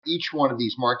each one of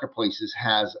these marketplaces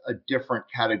has a different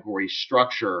category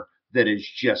structure that is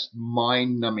just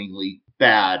mind-numbingly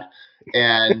bad.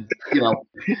 And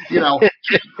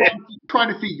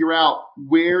trying to figure out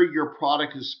where your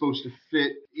product is supposed to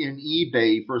fit in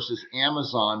eBay versus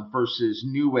Amazon versus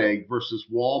Newegg versus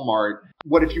Walmart.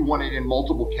 What if you want it in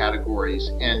multiple categories,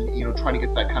 and trying to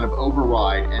get that kind of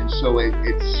override? And so it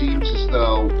seems as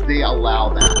though they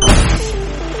allow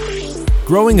that.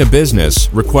 Growing a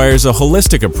business requires a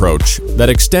holistic approach that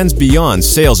extends beyond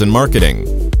sales and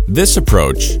marketing. This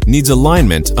approach needs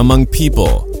alignment among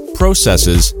people,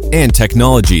 processes, and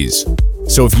technologies.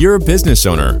 So if you're a business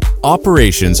owner,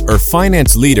 operations, or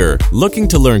finance leader looking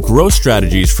to learn growth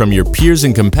strategies from your peers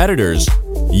and competitors,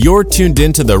 you're tuned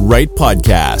into the right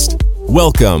podcast.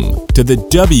 Welcome to the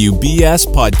WBS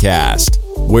Podcast,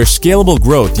 where scalable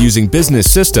growth using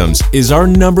business systems is our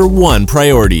number one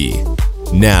priority.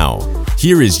 Now,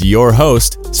 here is your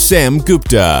host, Sam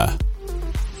Gupta.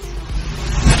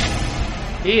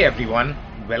 Hey everyone,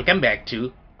 welcome back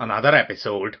to another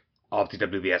episode of the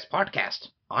WBS Podcast.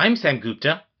 I'm Sam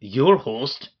Gupta, your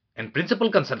host and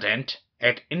principal consultant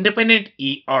at independent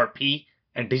ERP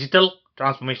and digital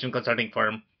transformation consulting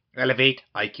firm Elevate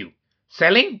IQ.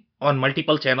 Selling on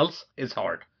multiple channels is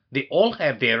hard. They all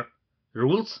have their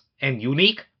rules and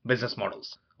unique business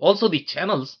models. Also, the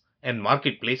channels and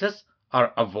marketplaces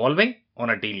are evolving on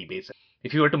a daily basis.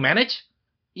 If you were to manage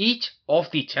each of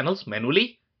the channels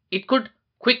manually, it could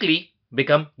quickly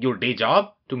become your day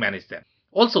job to manage them.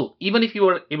 Also, even if you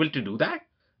are able to do that,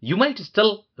 you might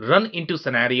still run into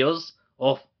scenarios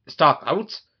of stock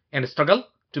outs and struggle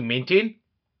to maintain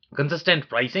consistent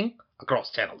pricing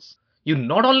across channels. You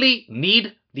not only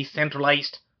need the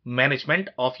centralized management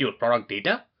of your product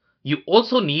data, you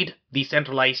also need the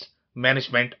centralized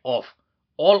management of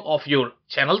all of your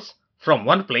channels from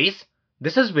one place.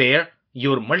 This is where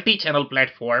your multi-channel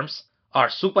platforms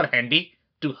are super handy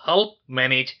to help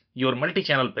manage your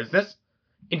multi-channel business.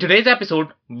 In today's episode,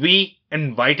 we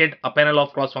invited a panel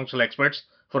of cross-functional experts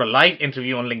for a live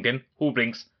interview on LinkedIn who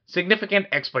brings significant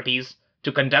expertise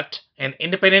to conduct an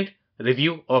independent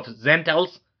review of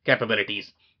Zentel's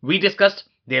capabilities. We discussed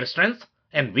their strengths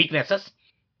and weaknesses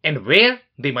and where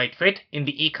they might fit in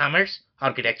the e-commerce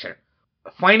architecture.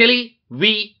 Finally,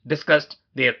 we discussed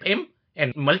their PIM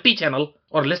and multi-channel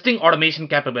or listing automation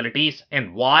capabilities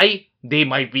and why they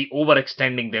might be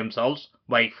overextending themselves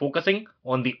by focusing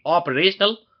on the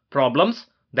operational problems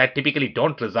that typically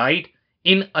don't reside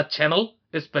in a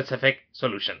channel-specific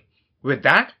solution. With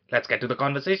that, let's get to the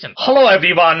conversation. Hello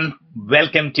everyone,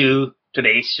 welcome to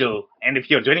today's show. And if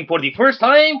you're joining for the first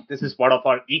time, this is part of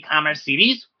our e-commerce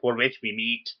series for which we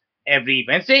meet every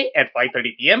Wednesday at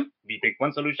 5:30 p.m. We pick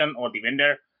one solution or the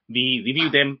vendor, we review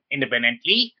them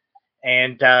independently,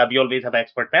 and we always have an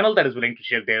expert panel that is willing to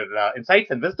share their insights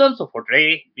and wisdom. So for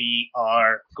today, we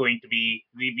are going to be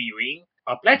reviewing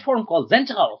a platform called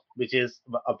Zentel, which is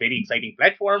a very exciting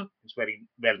platform. It's very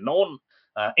well known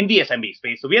in the SMB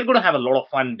space. So we are going to have a lot of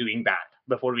fun doing that.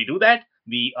 Before we do that,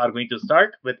 we are going to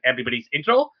start with everybody's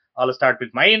intro. I'll start with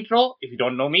my intro. If you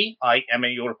don't know me, I am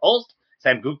your host,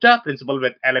 Sam Gupta, principal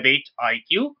with Elevate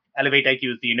IQ. Elevate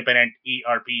IQ is the independent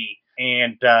ERP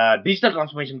and digital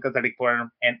transformation consulting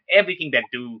firm, and everything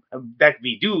that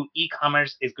we do,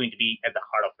 e-commerce is going to be at the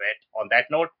heart of it. On that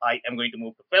note, I am going to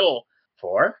move to Phil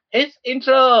for his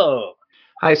intro.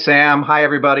 Hi, Sam. Hi,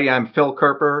 everybody. I'm Phil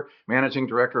Kerper, Managing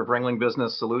Director of Ringling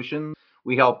Business Solutions.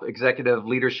 We help executive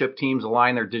leadership teams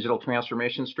align their digital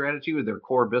transformation strategy with their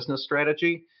core business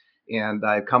strategy. And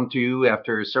I've come to you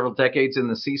after several decades in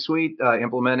the C-suite,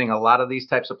 implementing a lot of these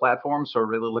types of platforms. So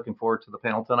really looking forward to the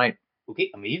panel tonight.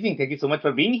 Okay, amazing. Thank you so much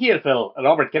for being here, Phil.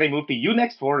 Robert, can I move to you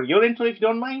next for your intro, if you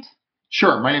don't mind?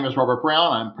 Sure. My name is Robert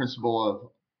Brown. I'm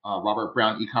principal of Robert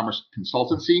Brown E-commerce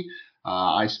Consultancy.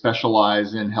 I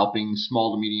specialize in helping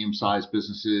small to medium-sized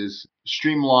businesses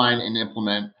streamline and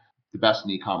implement the best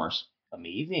in e-commerce.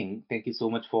 Amazing. Thank you so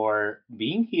much for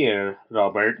being here,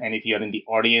 Robert. And if you are in the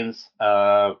audience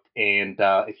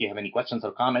if you have any questions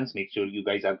or comments, make sure you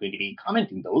guys are going to be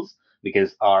commenting those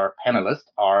because our panelists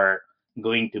are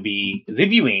going to be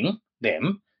reviewing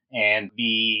them and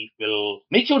we will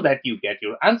make sure that you get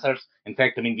your answers. In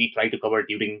fact, we try to cover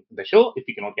during the show. If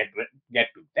you cannot get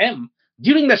to them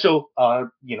during the show,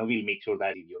 we'll make sure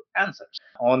that you your answers.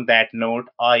 On that note,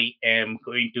 I am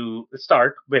going to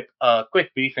start with a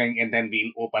quick briefing and then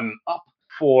we'll open up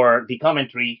for the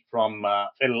commentary from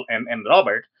Phil and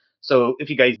Robert. So if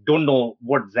you guys don't know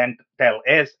what Zentel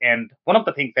is, and one of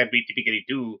the things that we typically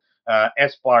do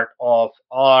as part of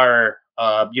our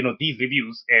these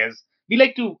reviews is we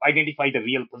like to identify the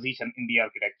real position in the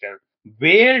architecture.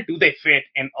 Where do they fit,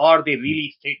 and are they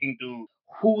really sticking to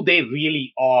who they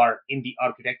really are in the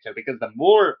architecture, because the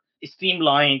more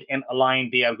streamlined and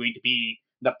aligned they are going to be,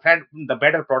 the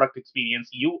better product experience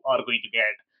you are going to get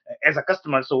as a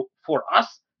customer. So for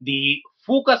us, the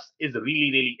focus is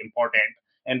really, really important.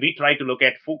 And we try to look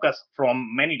at focus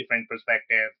from many different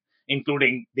perspectives,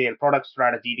 including their product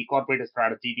strategy, the corporate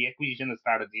strategy, the acquisition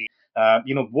strategy.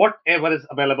 Whatever is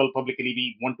available publicly,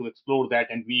 we want to explore that,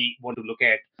 and we want to look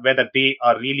at whether they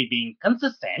are really being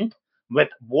consistent with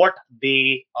what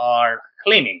they are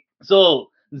claiming. So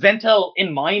Zentel,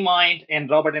 in my mind, and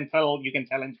Robert and Phil, you can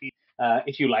challenge me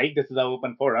if you like. This is an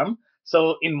open forum.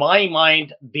 So in my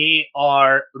mind, they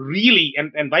are really,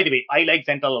 and by the way, I like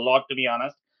Zentel a lot, to be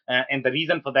honest. And the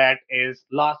reason for that is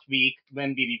last week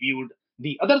when we reviewed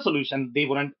the other solution, they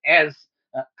weren't as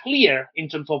clear in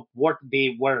terms of what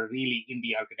they were really in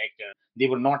the architecture. They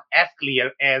were not as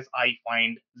clear as I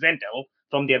find Zentel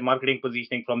from their marketing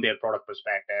positioning, from their product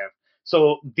perspective.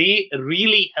 So they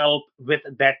really help with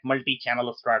that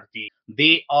multi-channel strategy.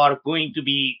 They are going to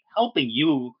be helping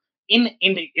you in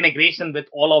the integration with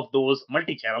all of those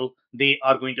multi-channel. They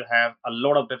are going to have a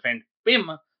lot of different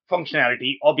PIM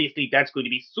functionality. Obviously, that's going to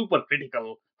be super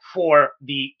critical for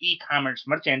the e-commerce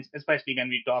merchants, especially when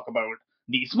we talk about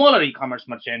the smaller e-commerce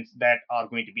merchants that are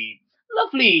going to be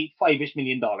roughly $5-ish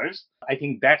million. I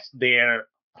think that's their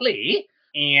play.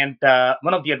 And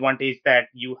one of the advantages that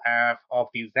you have of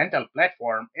the Zentel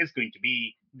platform is going to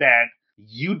be that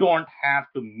you don't have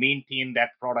to maintain that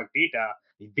product data.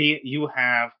 You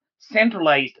have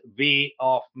centralized way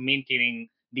of maintaining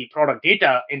the product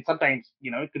data, and sometimes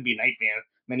it could be a nightmare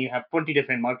when you have 20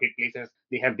 different marketplaces.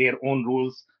 They have their own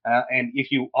rules, and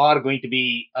if you are going to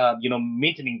be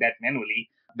maintaining that manually,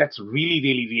 that's really,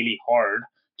 really, really hard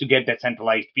to get that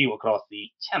centralized view across the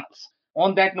channels.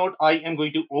 On that note, I am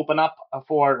going to open up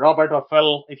for Robert or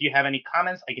Phil. If you have any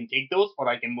comments, I can take those, or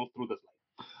I can move through the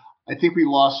slide. I think we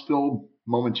lost Phil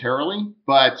momentarily,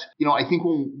 but I think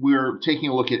when we're taking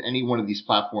a look at any one of these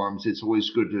platforms, it's always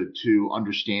good to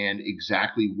understand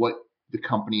exactly what the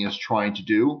company is trying to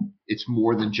do. It's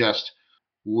more than just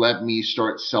let me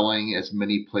start selling as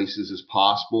many places as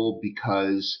possible,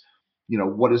 because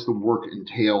what is the work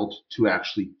entailed to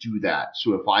actually do that?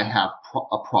 So if I have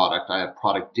a product, I have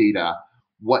product data.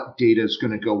 What data is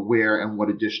going to go where, and what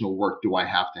additional work do I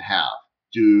have to have?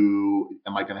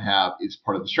 Am I going to have, it's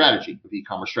part of the strategy, of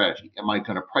e-commerce strategy. Am I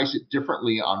going to price it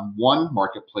differently on one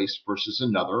marketplace versus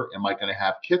another? Am I going to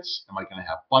have kits? Am I going to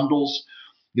have bundles?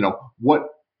 What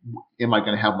am I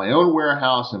going to have my own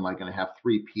warehouse? Am I going to have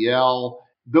 3PL?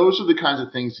 Those are the kinds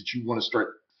of things that you want to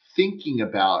start thinking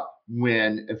about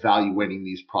when evaluating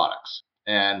these products.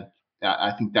 And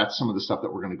I think that's some of the stuff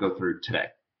that we're going to go through today.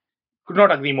 Could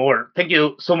not agree more. Thank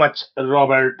you so much,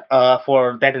 Robert,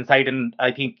 for that insight. And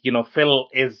I think Phil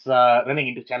is running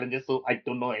into challenges, so I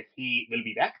don't know if he will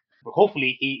be back. But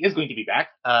hopefully, he is going to be back.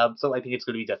 So I think it's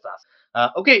going to be just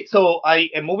us. Okay, so I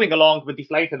am moving along with the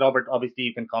slides, and Robert, obviously,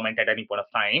 you can comment at any point of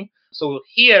time. So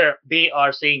here they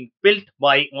are saying built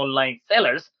by online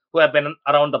sellers who have been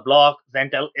around the block.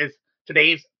 Zentel is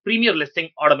today's premier listing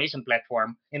automation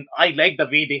platform, and I like the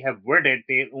way they have worded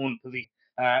their own position.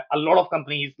 A lot of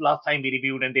companies last time we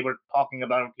reviewed, and they were talking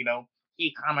about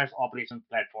e-commerce operations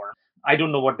platform. I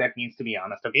don't know what that means, to be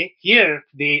honest. Okay, here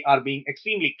they are being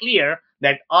extremely clear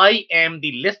that I am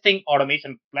the listing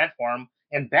automation platform,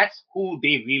 and that's who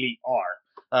they really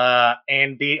are.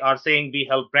 And they are saying we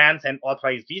help brands and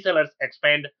authorized resellers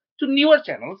expand to newer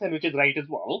channels, and which is right as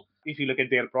well. If you look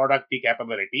at their product, the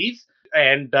capabilities,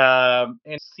 and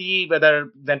see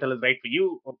whether Zentel is right for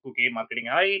you. Okay, marketing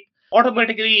height,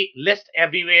 automatically list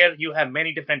everywhere. You have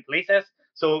many different places.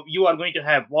 So you are going to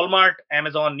have Walmart,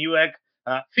 Amazon, Newegg,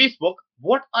 Facebook.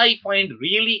 What I find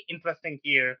really interesting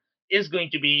here is going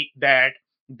to be that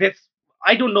this,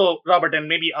 I don't know, Robert, and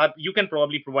maybe you can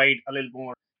probably provide a little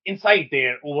more insight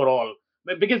there overall,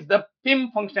 because the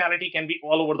PIM functionality can be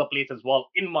all over the place as well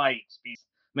in my space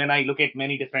when I look at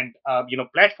many different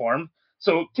platforms.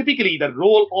 So typically the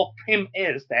role of PIM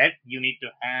is that you need to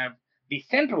have the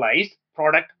centralized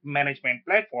product management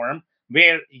platform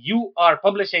where you are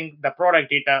publishing the product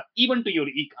data even to your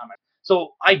e-commerce.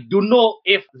 So I do know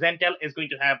if Zentel is going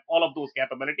to have all of those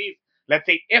capabilities. Let's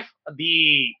say if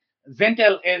the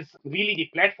Zentel is really the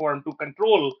platform to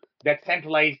control that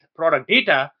centralized product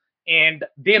data and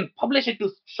then publish it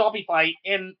to Shopify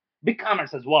in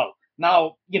BigCommerce as well.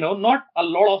 Now, not a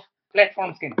lot of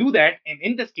platforms can do that. And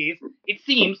in this case, it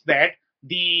seems that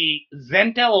the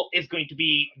Zentel is going to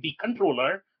be the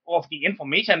controller of the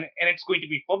information, and it's going to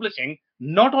be publishing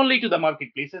not only to the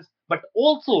marketplaces, but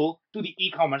also to the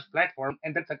e-commerce platform.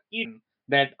 And that's a key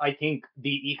that I think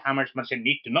the e-commerce merchant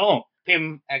need to know.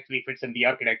 PIM actually fits in the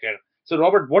architecture. So,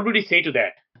 Robert, what would you say to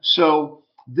that? So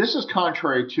this is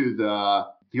contrary to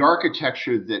the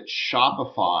architecture that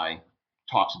Shopify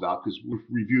talks about, because we've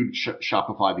reviewed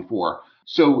Shopify before.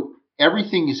 So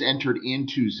everything is entered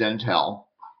into Zentel,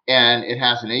 and it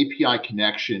has an API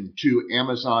connection to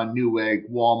Amazon,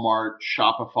 Newegg, Walmart,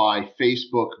 Shopify,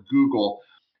 Facebook, Google,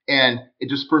 and it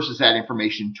disperses that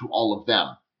information to all of them.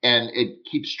 And it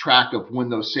keeps track of when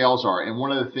those sales are. And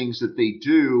one of the things that they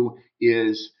do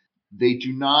is they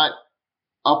do not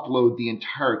upload the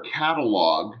entire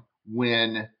catalog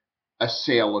when a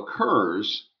sale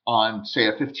occurs on, say,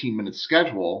 a 15-minute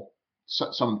schedule.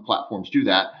 So, some platforms do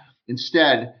that.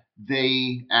 Instead,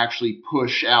 they actually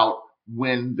push out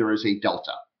when there is a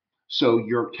delta. So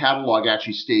your catalog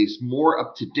actually stays more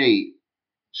up to date,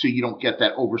 so you don't get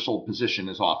that oversold position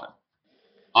as often.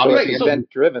 Obviously, so event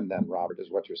driven then, Robert, is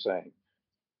what you're saying.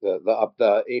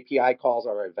 The API calls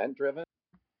are event driven?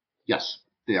 Yes,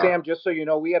 they are. Sam, just so you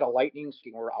know, we had a lightning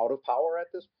storm. We're out of power at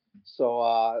this. So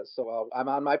I'm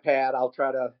on my pad. I'll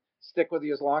try to stick with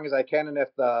you as long as I can. And if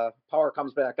the power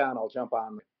comes back on, I'll jump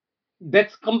on.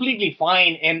 That's completely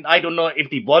fine. And I don't know if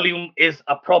the volume is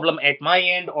a problem at my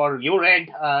end or your end.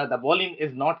 The volume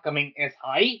is not coming as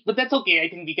high, but that's okay. I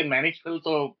think we can manage, Phil.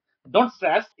 So don't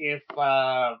stress if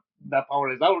the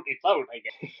power is out. It's out, I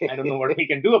guess. I don't know what we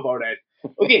can do about it.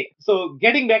 Okay, so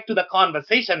getting back to the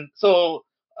conversation. So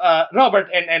Robert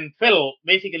and Phil,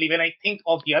 basically, when I think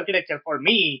of the architecture for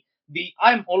me,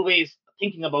 I'm always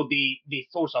thinking about the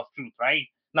source of truth, right?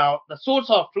 Now, the source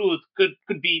of truth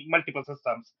could be multiple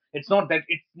systems. It's not that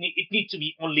it needs to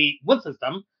be only one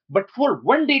system, but for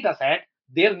one data set,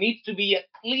 there needs to be a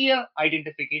clear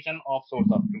identification of source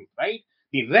of truth, right?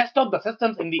 The rest of the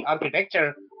systems in the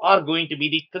architecture are going to be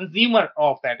the consumer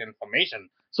of that information.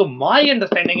 So my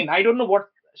understanding, and I don't know what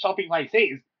Shopify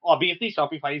says, obviously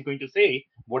Shopify is going to say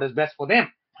what is best for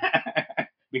them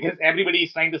because everybody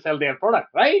is trying to sell their product,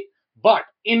 right? But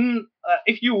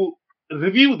if you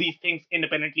review these things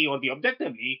independently or the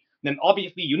objectively, then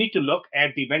obviously you need to look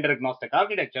at the vendor agnostic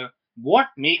architecture. What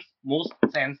makes most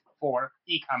sense for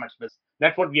e-commerce business?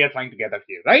 That's what we are trying to gather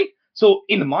here, right? So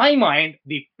in my mind,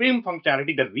 the PIM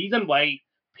functionality, the reason why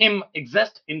PIM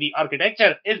exists in the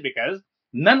architecture is because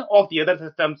none of the other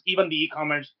systems, even the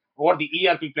e-commerce or the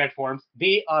ERP platforms,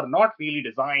 they are not really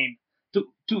designed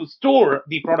to store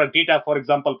the product data, for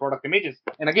example, product images.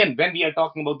 And again, when we are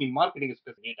talking about the marketing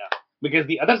specific data, because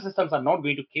the other systems are not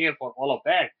going to care for all of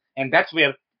that. And that's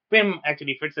where PIM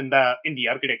actually fits in the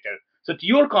architecture. So to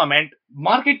your comment,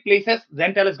 marketplaces,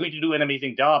 Zentel is going to do an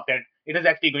amazing job that it is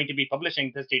actually going to be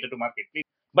publishing this data to marketplace.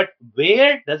 But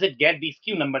where does it get these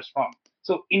SKU numbers from?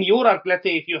 So in your, let's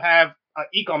say if you have an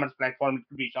e-commerce platform, it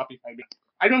could be Shopify.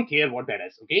 I don't care what that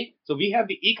is, okay? So we have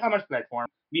the e-commerce platform,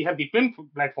 we have the PIM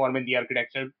platform in the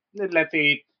architecture. Let's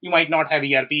say you might not have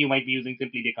ERP, you might be using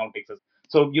simply the accounting system.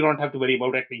 So you don't have to worry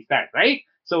about at least that, right?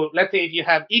 So let's say if you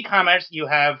have e-commerce, you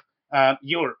have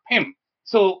your PIM.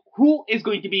 So who is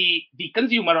going to be the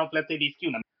consumer of, let's say, the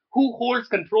SKU number? Who holds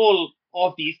control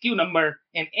of the SKU number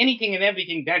and anything and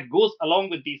everything that goes along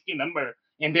with the SKU number?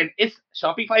 And then is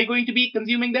Shopify going to be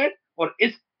consuming that, or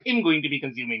is PIM going to be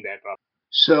consuming that, Rob?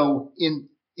 So in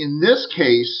this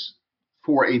case,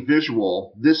 for a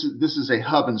visual, this is a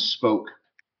hub and spoke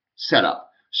setup.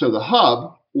 So the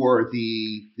hub or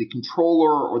the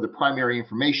controller or the primary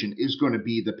information is going to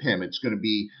be the PIM. It's going to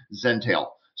be Zentel.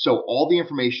 So all the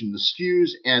information, the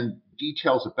SKUs and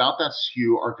details about that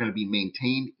SKU are going to be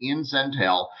maintained in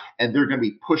Zentel, and they're going to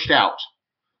be pushed out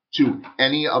to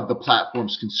any of the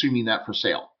platforms consuming that for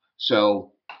sale.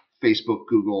 So Facebook,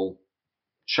 Google,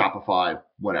 Shopify,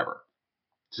 whatever.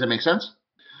 Does that make sense?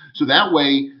 So that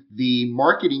way, the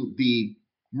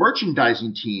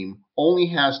merchandising team only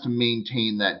has to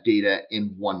maintain that data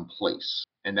in one place,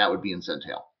 and that would be in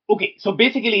Zentel. Okay, so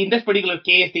basically in this particular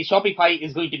case, the Shopify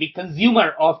is going to be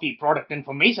consumer of the product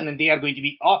information, and they are going to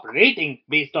be operating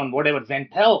based on whatever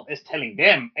Zentel is telling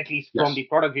them, at least from the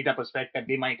product data perspective.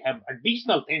 They might have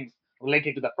additional things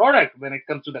related to the product when it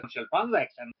comes to the financial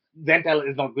transaction. Zentel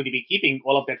is not going to be keeping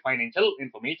all of that financial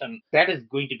information. That is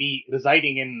going to be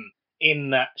residing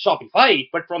in Shopify.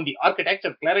 But from the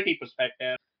architecture clarity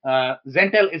perspective,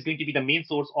 Zentel is going to be the main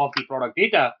source of the product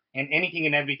data, and anything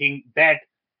and everything that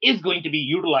is going to be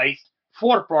utilized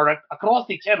for product across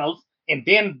the channels, and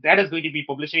then that is going to be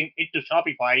publishing it to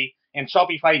Shopify, and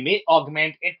Shopify may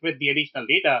augment it with the additional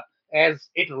data as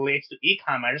it relates to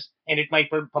e-commerce, and it might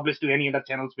publish to any other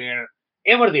channels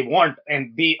wherever they want,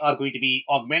 and they are going to be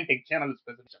augmenting channel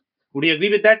specification. Would you agree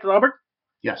with that, Robert?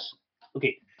 Yes.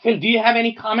 Okay. Phil, do you have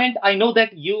any comment? I know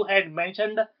that you had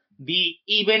mentioned the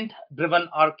event-driven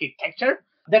architecture.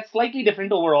 That's slightly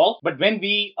different overall. But when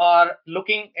we are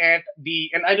looking at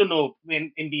and I don't know,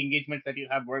 in the engagements that you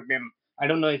have worked in, I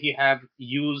don't know if you have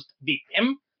used the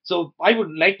PIM. So I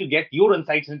would like to get your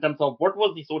insights in terms of what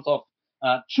was the source of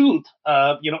truth,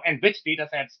 and which data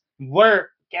sets were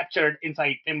captured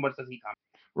inside PIM versus e-commerce.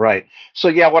 Right. So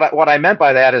yeah, what I meant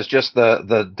by that is just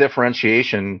the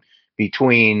differentiation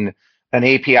between an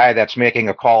API that's making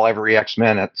a call every X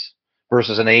minutes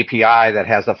versus an API that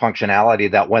has the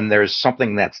functionality that when there's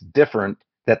something that's different,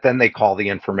 that then they call the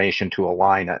information to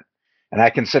align it. And I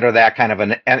consider that kind of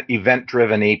an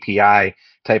event-driven API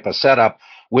type of setup,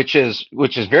 which is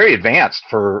very advanced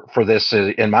for this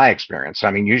in my experience.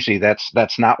 I mean, usually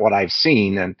that's not what I've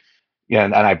seen, and yeah,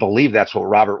 and I believe that's what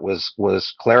Robert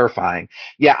was clarifying.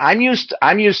 Yeah, I'm used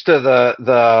to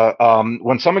the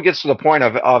when someone gets to the point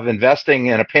of investing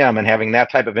in a PIM and having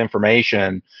that type of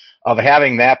information, of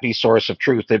having that be source of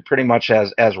truth. It pretty much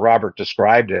as Robert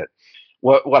described it.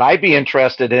 What I'd be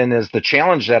interested in is the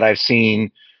challenge that I've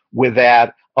seen with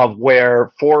that, of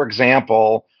where, for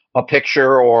example, a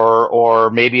picture or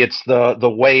maybe it's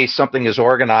the way something is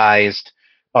organized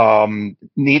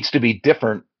needs to be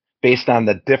different based on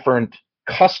the different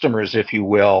customers, if you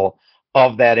will,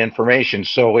 of that information.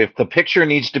 So if the picture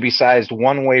needs to be sized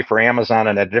one way for Amazon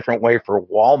and a different way for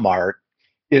Walmart,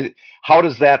 how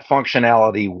does that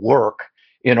functionality work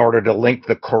in order to link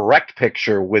the correct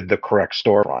picture with the correct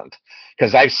storefront?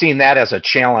 Because I've seen that as a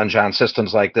challenge on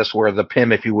systems like this, where the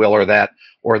PIM, if you will,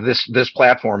 or this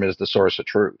platform is the source of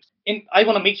truth. And I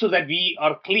want to make sure that we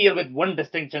are clear with one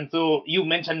distinction. So you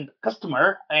mentioned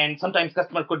customer, and sometimes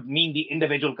customer could mean the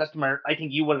individual customer. I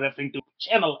think you were referring to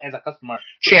channel as a customer.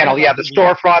 Channel, yeah, the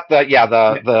storefront,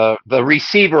 the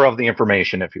receiver of the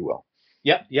information, if you will.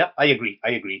 Yeah, I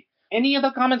agree. Any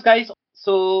other comments, guys?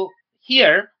 So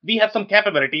here we have some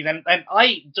capabilities, and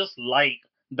I just like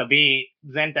the way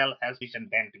Zentel has visioned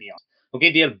them, to be honest.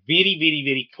 Okay, they are very, very,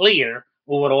 very clear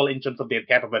overall in terms of their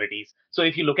capabilities. So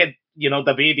if you look at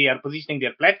the way they are positioning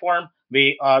their platform,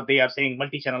 they are saying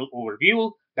multi-channel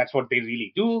overview. That's what they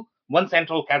really do. One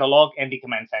central catalog and the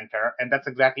command center, and that's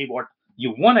exactly what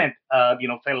you wanted,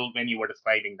 Phil, when you were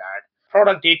describing that.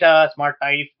 Product data, smart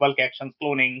type, bulk actions,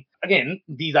 cloning. Again,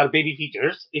 these are baby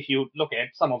features if you look at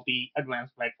some of the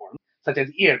advanced platforms, such as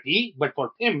ERP, but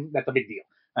for PIM, that's a big deal.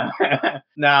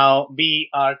 Now, we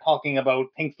are talking about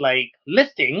things like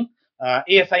listing.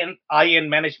 ASIN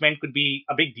management could be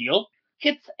a big deal.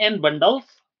 Kits and bundles.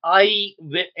 I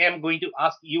am going to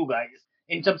ask you guys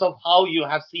in terms of how you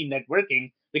have seen that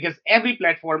working, because every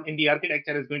platform in the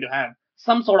architecture is going to have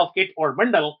some sort of kit or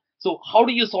bundle. So how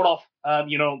do you sort of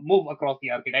move across the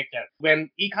architecture when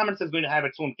e-commerce is going to have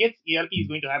its own kits, ERP is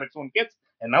going to have its own kits,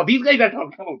 and now these guys are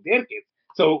talking about their kits.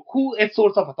 So who is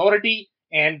source of authority,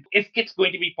 and is kits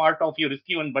going to be part of your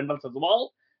SKU and bundles as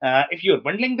well? If you're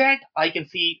bundling that, I can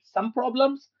see some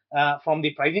problems from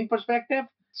the pricing perspective.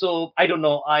 So I don't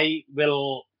know. I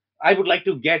would like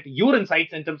to get your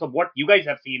insights in terms of what you guys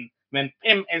have seen when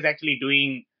PIM is actually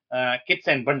doing kits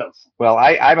and bundles. Well,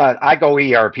 I go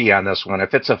ERP on this one.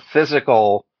 If it's a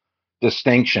physical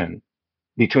distinction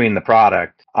between the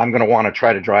product, I'm going to want to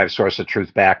try to drive source of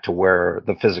truth back to where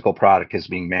the physical product is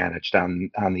being managed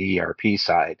on the ERP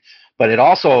side. But it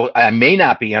also, I may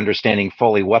not be understanding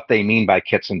fully what they mean by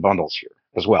kits and bundles here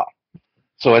as well.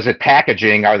 So is it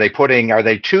packaging? Are they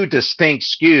two distinct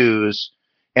SKUs,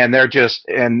 and they're just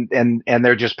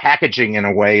they're just packaging in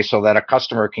a way so that a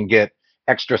customer can get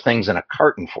extra things in a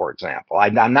carton, for example?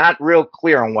 I'm not real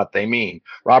clear on what they mean.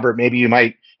 Robert, maybe you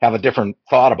might have a different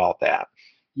thought about that.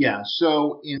 Yeah.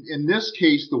 So in this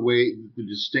case, the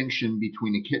distinction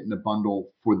between a kit and a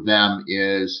bundle for them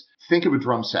is, think of a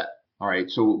drum set. All right.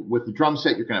 So with the drum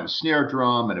set, you're going to have a snare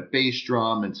drum and a bass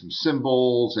drum and some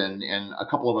cymbals and a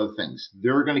couple of other things.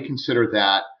 They're going to consider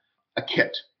that a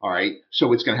kit. All right.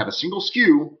 So it's going to have a single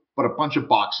SKU, but a bunch of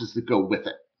boxes that go with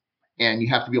it. And you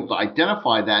have to be able to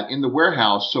identify that in the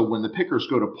warehouse. So when the pickers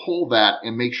go to pull that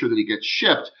and make sure that it gets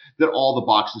shipped, that all the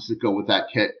boxes that go with that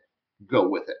kit go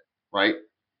with it. Right.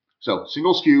 So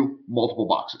single SKU, multiple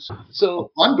boxes. So a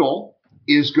bundle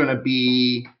is going to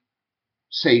be,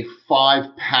 say,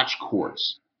 5 patch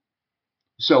cords.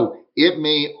 So it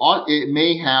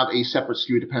may have a separate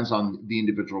SKU. It depends on the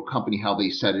individual company how they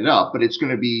set it up, but it's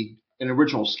going to be an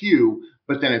original SKU,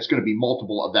 but then it's going to be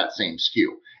multiple of that same SKU.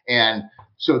 And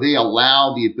so they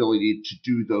allow the ability to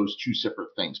do those two separate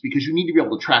things, because you need to be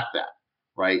able to track that,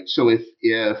 right? So if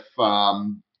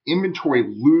inventory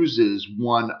loses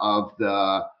one of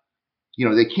the,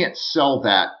 they can't sell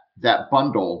that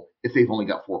bundle if they've only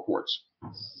got 4 ports.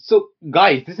 So,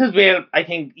 guys, this is where I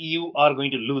think you are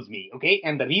going to lose me, okay?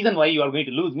 And the reason why you are going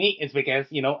to lose me is because,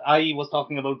 I was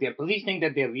talking about their positioning,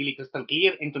 that they're really crystal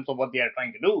clear in terms of what they are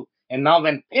trying to do. And now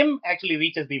when PIM actually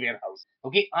reaches the warehouse,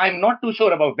 okay, I'm not too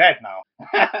sure about that now,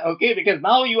 okay? Because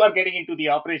now you are getting into the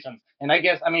operations. And I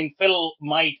guess, Phil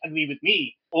might agree with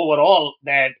me overall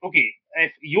that, okay,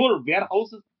 if your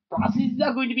warehouse processes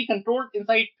are going to be controlled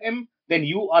inside PIM, then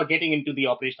you are getting into the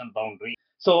operational boundary.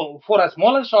 So for a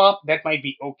smaller shop, that might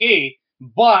be okay.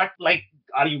 But like,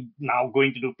 are you now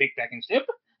going to do pick, pack, and ship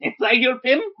inside your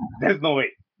PIM? There's no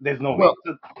way. There's no Well,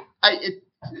 way. I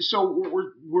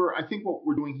think what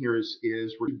we're doing here is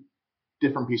we're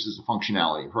different pieces of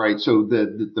functionality, right? So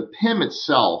the PIM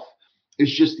itself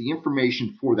is just the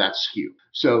information for that SKU.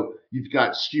 So you've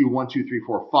got SKU 1, 2, 3,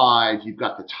 4, 5. You've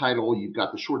got the title. You've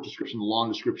got the short description, the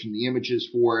long description, the images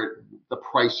for it, the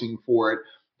pricing for it.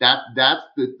 That's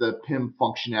the PIM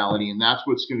functionality, and that's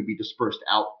what's going to be dispersed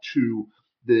out to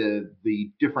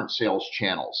the different sales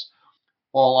channels.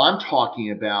 All I'm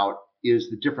talking about is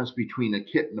the difference between a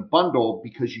kit and a bundle,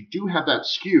 because you do have that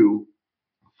SKU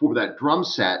for that drum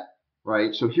set,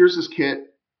 right? So here's this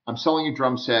kit. I'm selling a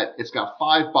drum set. It's got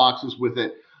 5 boxes with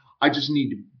it. I just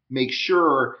need to make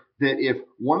sure that if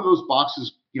one of those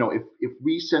boxes, if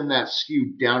we send that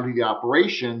SKU down to the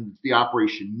operation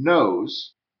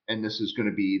knows, and this is going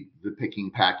to be the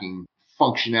picking, packing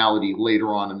functionality later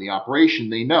on in the operation,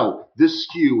 they know this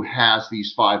SKU has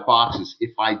these 5 boxes.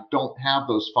 If I don't have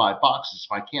those 5 boxes,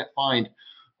 if I can't find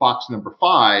box number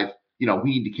 5,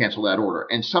 we need to cancel that order.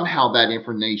 And somehow that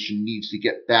information needs to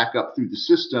get back up through the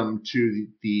system to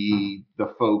the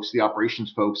folks, the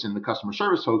operations folks and the customer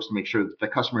service folks, to make sure that the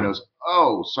customer knows,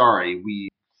 oh, sorry, we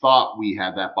thought we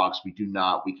had that box. We do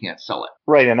not. We can't sell it.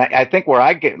 Right. And I think where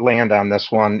I land on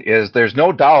this one is there's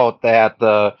no doubt that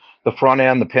the front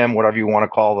end, the PIM, whatever you want to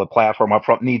call the platform up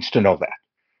front, needs to know that.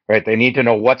 Right. They need to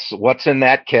know what's in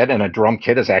that kit, and a drum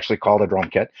kit is actually called a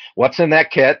drum kit. What's in that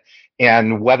kit,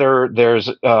 and whether there's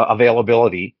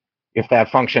availability. If that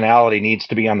functionality needs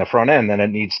to be on the front end, then it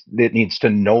needs to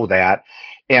know that.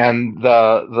 And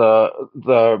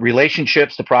the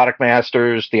relationships, the product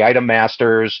masters, the item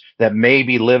masters that may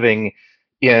be living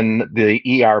in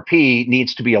the ERP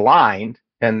needs to be aligned,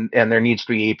 and there needs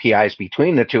to be APIs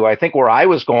between the two. I think where I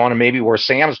was going, and maybe where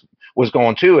Sam was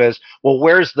going too, is, well,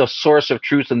 where's the source of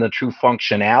truth and the true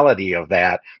functionality of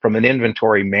that from an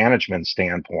inventory management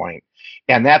standpoint?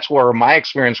 And that's where my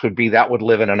experience would be that would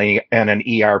live in an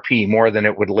ERP more than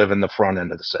it would live in the front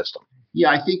end of the system. Yeah,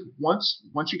 I think once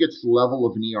you get to the level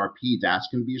of an ERP, that's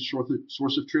going to be a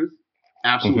source of truth.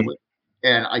 Absolutely. Mm-hmm.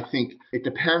 And I think it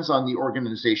depends on the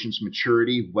organization's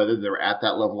maturity, whether they're at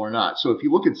that level or not. So if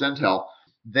you look at Zentel,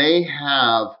 they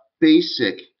have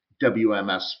basic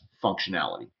WMS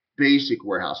functionality, basic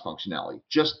warehouse functionality,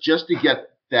 just to get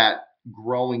that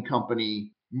growing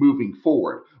company moving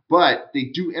forward. But they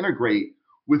do integrate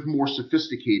with more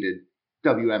sophisticated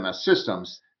WMS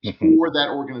systems for that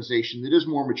organization that is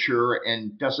more mature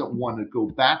and doesn't want to go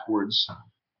backwards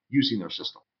using their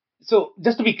system. So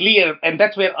just to be clear, and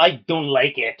that's where I don't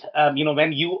like it,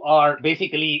 when you are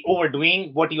basically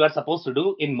overdoing what you are supposed to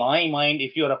do. In my mind,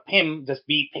 if you're a PIM, just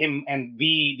be PIM and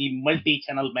be the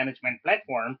multi-channel management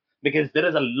platform, because there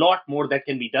is a lot more that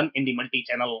can be done in the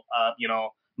multi-channel,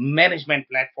 management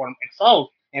platform itself.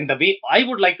 And the way I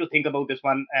would like to think about this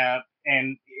one,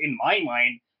 and in my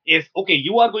mind, is, okay,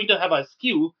 you are going to have a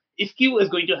SKU. SKU is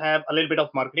going to have a little bit of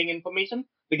marketing information,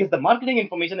 because the marketing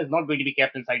information is not going to be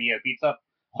kept inside ERP. It's a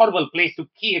horrible place to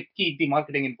keep the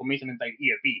marketing information inside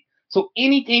ERP. So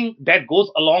anything that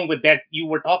goes along with that, you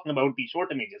were talking about the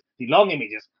short images, the long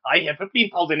images. I have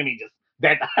 15,000 images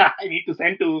that I need to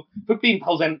send to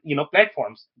 15,000,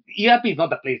 platforms. ERP is not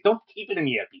the place. Don't keep it in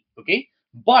ERP, okay?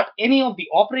 But any of the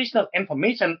operational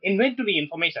information, inventory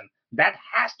information, that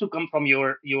has to come from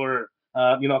your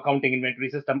accounting inventory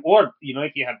system, or,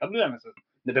 if you have WMS system.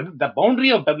 The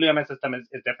boundary of WMS system is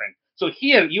different. So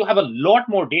here you have a lot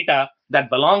more data that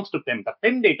belongs to PIM. The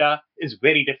PIM data is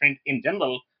very different in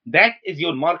general. That is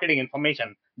your marketing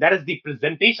information. That is the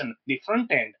presentation, the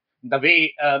front end, the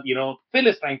way, Phil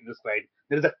is trying to describe.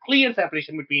 There is a clear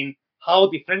separation between how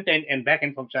the front end and back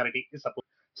end functionality is supposed.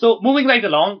 So moving right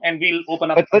along, and we'll open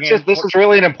up. This is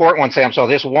really an important one, Sam. So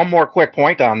there's one more quick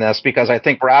point on this, because I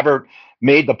think Robert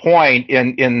made the point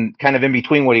in kind of in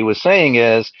between what he was saying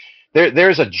is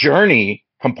there's a journey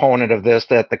component of this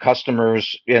that the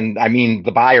customers,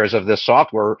 the buyers of this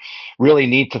software, really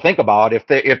need to think about. If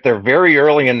they're very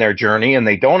early in their journey and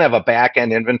they don't have a back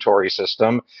end inventory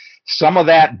system, some of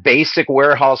that basic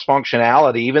warehouse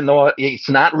functionality, even though it's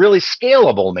not really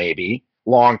scalable, maybe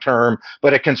long term,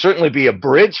 but it can certainly be a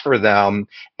bridge for them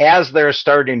as they're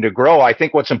starting to grow. I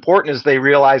think what's important is they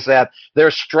realize that they're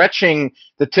stretching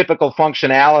the typical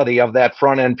functionality of that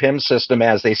front end PIM system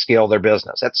as they scale their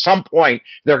business. At some point,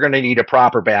 they're going to need a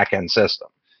proper back end system.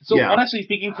 So honestly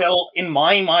speaking, Phil, in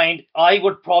my mind, I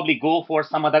would probably go for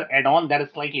some other add-on that is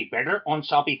slightly better on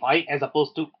Shopify as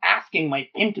opposed to asking my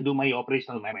PIM to do my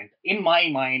operational management. In my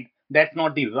mind, that's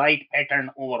not the right pattern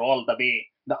overall, the way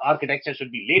the architecture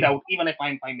should be laid out, even if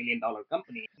I'm $5 million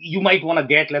company. You might want to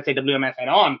get, let's say, WMS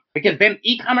add-on, because then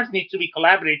e-commerce needs to be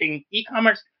collaborating.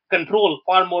 E-commerce control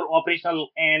far more operational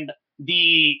and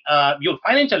the your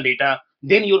financial data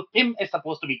then your PIM is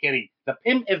supposed to be carrying. The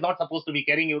PIM is not supposed to be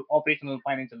carrying your operational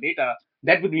financial data.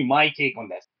 That would be my take on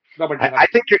this. Robert, I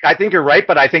think you're right,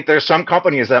 but I think there's some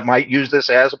companies that might use this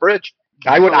as a bridge.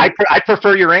 I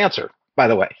prefer your answer, by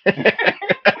the way.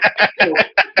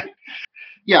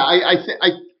 Yeah,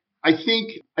 I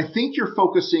think you're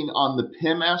focusing on the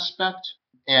PIM aspect,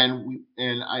 and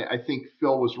I think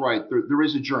Phil was right. There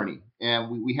is a journey,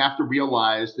 and we have to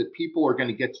realize that people are going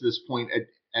to get to this point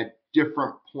at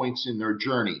different points in their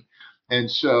journey.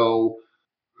 And so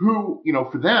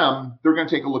for them, they're going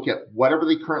to take a look at whatever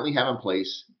they currently have in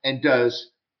place, and does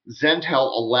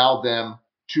Zentel allow them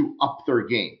to up their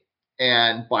game?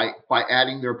 And by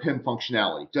adding their PIM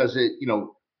functionality, does it,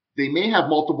 they may have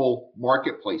multiple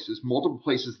marketplaces, multiple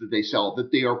places that they sell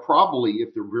that they are probably,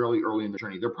 if they're really early in the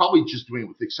journey, they're probably just doing it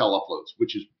with Excel uploads,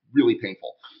 which is really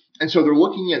painful. And so they're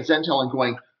looking at Zentel and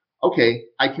going, okay,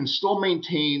 I can still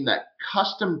maintain that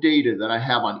custom data that I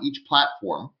have on each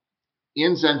platform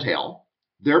in Zentel.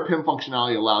 Their PIM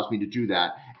functionality allows me to do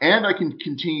that. And I can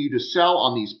continue to sell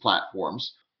on these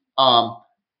platforms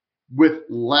with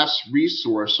less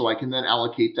resource, so I can then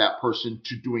allocate that person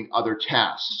to doing other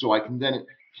tasks. So I can then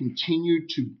continue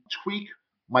to tweak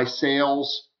my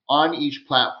sales on each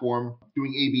platform,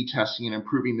 doing A/B testing and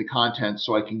improving the content,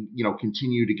 so I can,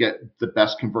 continue to get the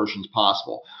best conversions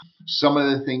possible. Some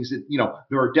of the things that,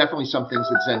 there are definitely some things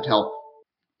that Zentel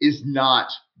is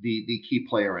not the key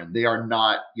player in. They are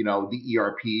not, the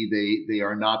ERP. They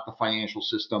are not the financial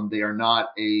system. They are not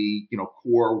a,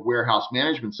 core warehouse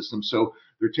management system. So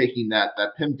they're taking that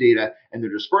PIM data and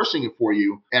they're dispersing it for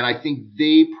you. And I think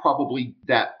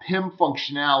that PIM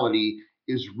functionality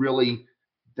is really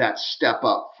that step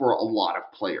up for a lot of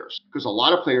players, because a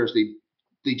lot of players,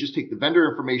 they just take the vendor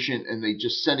information and they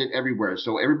just send it everywhere.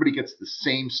 So everybody gets the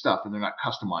same stuff and they're not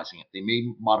customizing it. They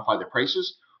may modify their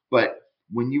prices, but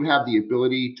when you have the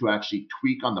ability to actually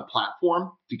tweak on the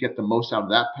platform to get the most out of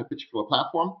that particular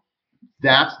platform,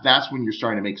 that's when you're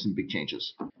starting to make some big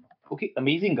changes. Okay,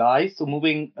 amazing, guys. So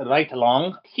moving right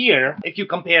along here, if you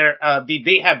compare,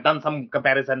 they have done some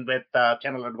comparison with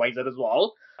Channel Advisor as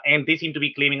well, and they seem to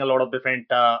be claiming a lot of different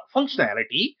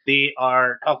functionality. They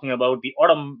are talking about the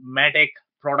automatic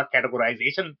product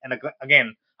categorization. And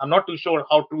again, I'm not too sure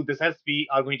how true this is. We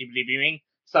are going to be reviewing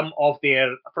some of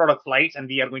their product slides, and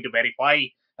we are going to verify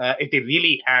if they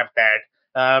really have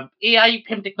that. AI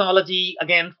PIM technology,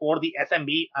 again, for the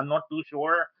SMB, I'm not too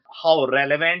sure how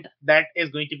relevant that is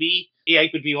going to be. AI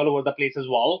could be all over the place as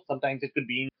well. Sometimes it could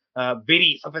be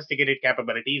very sophisticated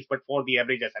capabilities, but for the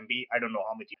average SMB, I don't know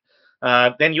how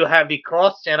much. Then you have the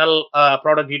cross-channel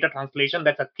product data translation.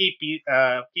 That's a key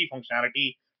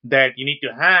functionality that you need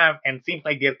to have, and seems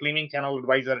like they're claiming Channel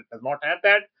Advisor does not have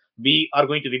that. We are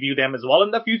going to review them as well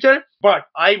in the future, but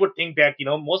I would think that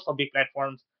most of the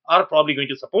platforms are probably going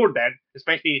to support that,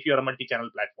 especially if you're a multi-channel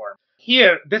platform.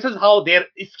 Here, this is how their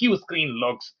SKU screen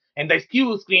looks. And the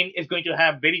SKU screen is going to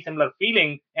have very similar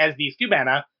feeling as the SKU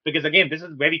banner, because again, this is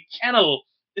very channel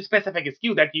specific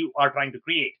SKU that you are trying to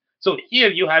create. So here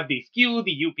you have the SKU,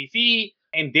 the UPC,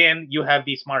 and then you have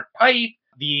the smart type,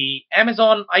 the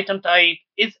Amazon item type,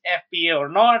 is FBA or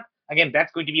not. Again,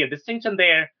 that's going to be a distinction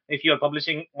there if you're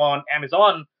publishing on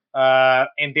Amazon.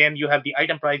 And then you have the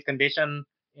item price condition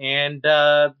and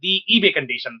the eBay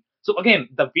condition. So again,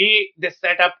 the way this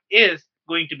setup is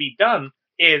going to be done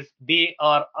is they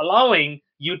are allowing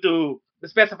you to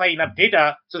specify enough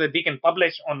data so that they can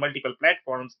publish on multiple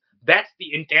platforms. That's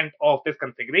the intent of this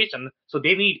configuration. So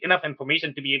they need enough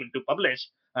information to be able to publish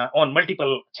on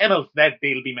multiple channels that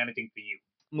they'll be managing for you.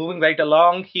 Moving right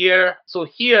along here. So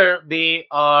here they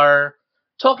are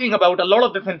talking about a lot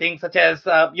of different things, such as,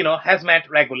 hazmat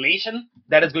regulation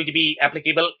that is going to be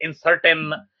applicable in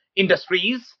certain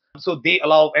industries. So they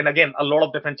allow, and again, a lot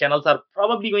of different channels are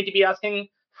probably going to be asking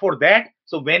for that.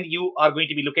 So when you are going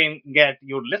to be looking at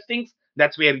your listings,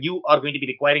 that's where you are going to be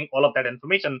requiring all of that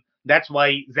information. That's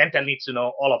why Zentel needs to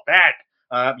know all of that,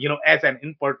 as an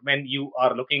input when you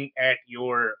are looking at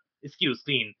your SKU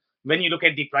screen. When you look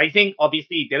at the pricing,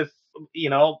 obviously there is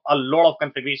a lot of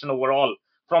configuration overall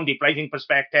from the pricing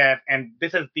perspective. And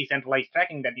this is the centralized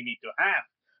tracking that you need to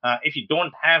have. If you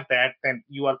don't have that, then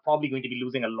you are probably going to be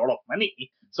losing a lot of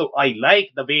money. So I like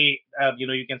the way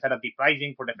you can set up the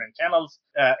pricing for different channels.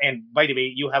 And by the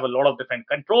way, you have a lot of different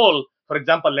control. For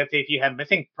example, let's say if you have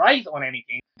missing price on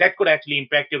anything, that could actually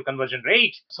impact your conversion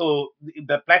rate. So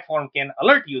the platform can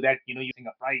alert you that using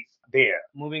a price there.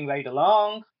 Moving right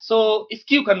along. So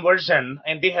SKU conversion,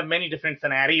 and they have many different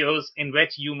scenarios in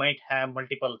which you might have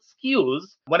multiple SKUs.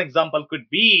 One example could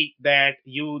be that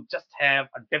you just have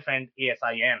a different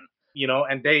ASIN,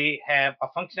 and they have a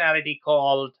functionality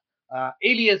called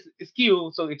alias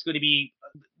SKU. So it's going to be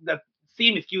the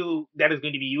same SKU that is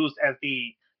going to be used as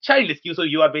the child SKU. So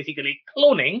you are basically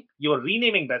cloning, you're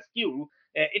renaming the SKU.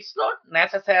 It's not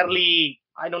necessarily,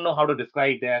 I don't know how to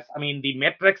describe this. I mean, the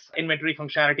metrics inventory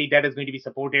functionality that is going to be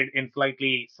supported in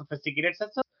slightly sophisticated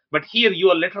systems. But here you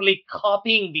are literally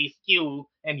copying the SKU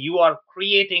and you are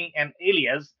creating an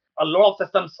alias. A lot of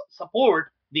systems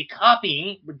support the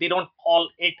copying, but they don't call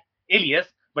it alias.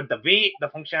 But the way the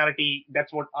functionality,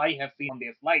 that's what I have seen on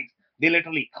their slides. They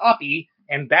literally copy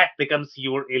and that becomes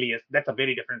your alias. That's a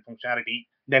very different functionality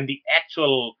than the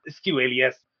actual SKU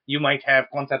alias. You might have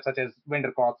concepts such as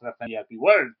vendor cost reference ERP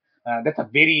word. That's a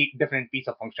very different piece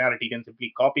of functionality than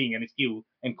simply copying an SKU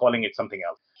and calling it something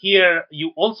else. Here,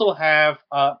 you also have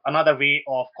another way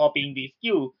of copying the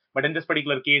SKU, but in this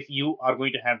particular case, you are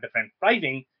going to have different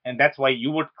pricing, and that's why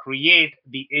you would create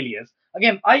the alias.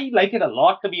 Again, I like it a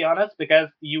lot, to be honest, because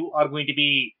you are going to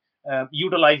be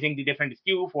utilizing the different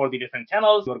SKU for the different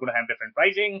channels. You're going to have different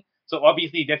pricing. So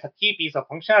obviously, that's a key piece of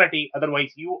functionality.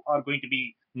 Otherwise, you are going to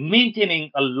be maintaining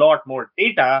a lot more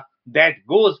data that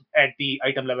goes at the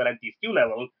item level, at the SKU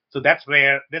level. So that's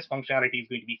where this functionality is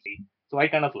going to be free. So I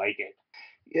kind of like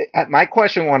it. My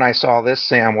question when I saw this,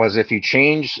 Sam, was if you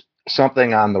change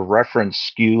something on the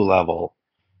reference SKU level,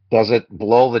 does it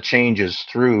blow the changes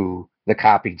through the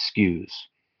copied SKUs?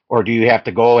 Or do you have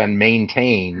to go and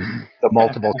maintain the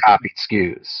multiple copied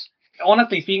SKUs?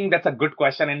 Honestly speaking, that's a good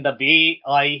question. And the way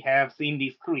I have seen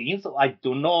these screens, so I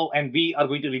don't know. And we are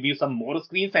going to review some more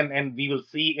screens and we will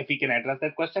see if we can address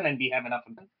that question and we have enough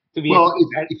of them to be able to do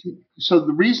that. So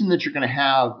the reason that you're going to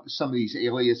have some of these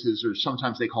aliases, or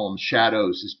sometimes they call them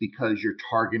shadows, is because you're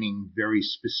targeting very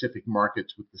specific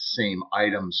markets with the same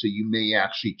item. So you may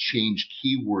actually change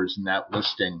keywords in that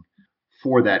listing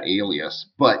for that alias,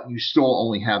 but you still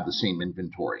only have the same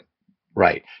inventory.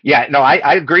 Right. Yeah. No,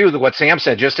 I agree with what Sam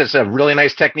said. Just it's a really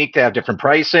nice technique to have different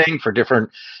pricing for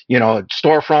different,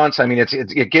 storefronts. I mean,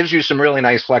 it gives you some really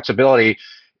nice flexibility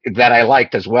that I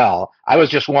liked as well. I was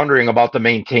just wondering about the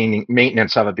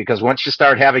maintenance of it, because once you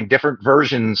start having different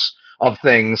versions of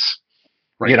things,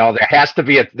 right, there has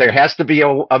to be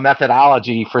a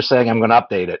methodology for saying I'm going to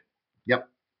update it. Yep.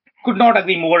 Could not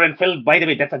agree more. And Phil, by the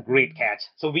way, that's a great catch.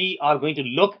 So we are going to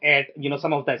look at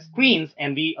some of the screens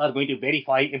and we are going to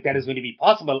verify if that is going to be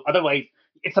possible. Otherwise,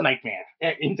 it's a nightmare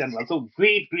in general. So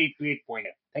great point.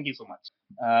 Thank you so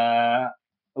much.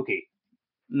 Okay.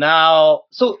 Now,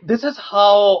 so this is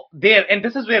how and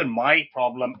this is where my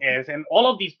problem is, and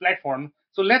all of these platforms.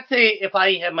 So let's say if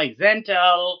I have my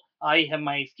Zentel, I have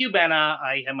my Skubana,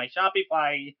 I have my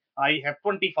Shopify, I have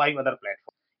 25 other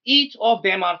platforms. Each of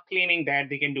them are claiming that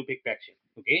they can do pick, pack, ship.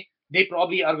 Okay, they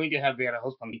probably are going to have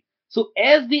warehouse funding. So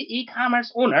as the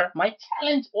e-commerce owner, my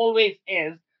challenge always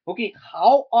is, okay,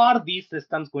 how are these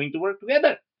systems going to work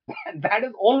together? That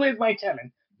is always my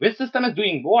challenge. Which system is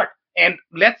doing what? And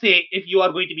let's say if you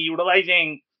are going to be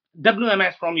utilizing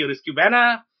WMS from your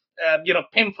Skubana,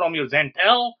 PIM from your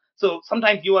Zentel. So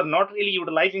sometimes you are not really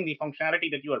utilizing the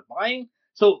functionality that you are buying.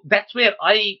 So that's where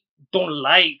I don't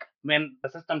like when the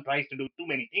system tries to do too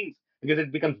many things, because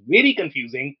it becomes very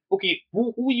confusing. Okay,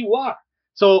 who you are.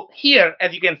 So here,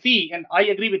 as you can see, and I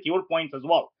agree with your points as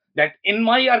well, that in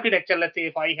my architecture, let's say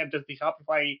if I have just the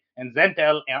Shopify and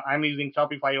Zentel, and I'm using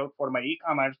Shopify for my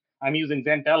e-commerce, I'm using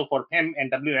Zentel for PIM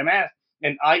and WMS,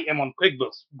 and I am on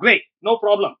QuickBooks. Great, no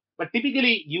problem. But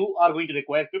typically, you are going to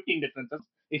require 15 differences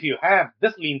if you have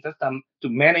this lean system to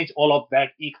manage all of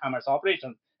that e-commerce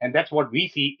operations. And that's what we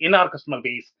see in our customer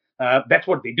base. That's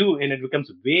what they do, and it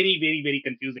becomes very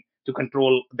confusing to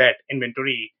control that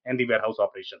inventory and the warehouse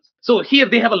operations. So here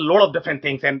they have a lot of different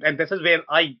things, and this is where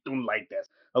I don't like this.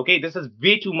 Okay, this is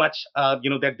way too much,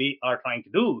 that they are trying to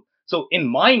do. So in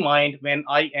my mind, when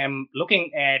I am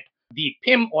looking at the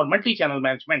PIM or multi-channel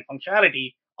management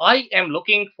functionality, I am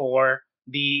looking for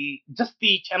just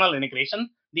the channel integration,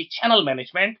 the channel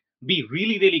management, be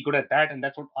really good at that, and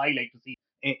that's what I like to see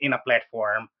in a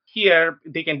platform. Here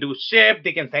they can do ship,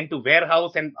 they can send to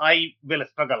warehouse, and I will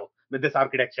struggle with this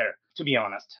architecture, to be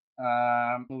honest.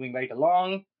 Moving right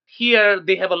along. Here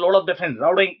they have a lot of different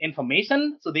routing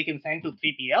information, so they can send to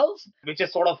 3PLs, which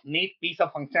is sort of neat piece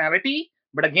of functionality.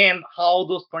 But again, how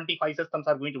those 25 systems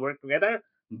are going to work together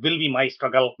will be my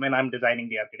struggle when I'm designing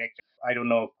the architecture. I don't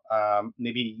know.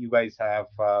 Maybe you guys have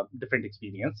different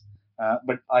experience,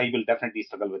 but I will definitely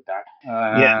struggle with that.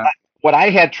 Yeah. What I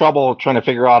had trouble trying to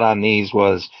figure out on these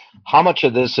was how much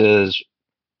of this is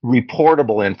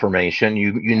reportable information.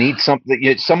 You need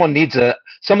something. Someone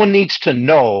needs to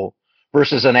know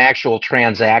versus an actual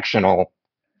transactional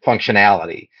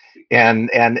functionality. And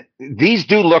these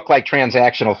do look like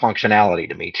transactional functionality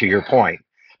to me, to your point.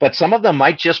 But some of them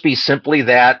might just be simply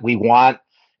that we want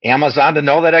Amazon to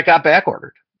know that it got back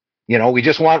ordered. We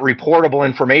just want reportable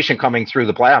information coming through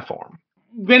the platform.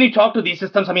 When you talk to these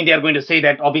systems, I mean, they are going to say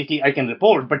that obviously I can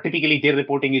report, but typically their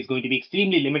reporting is going to be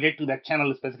extremely limited to that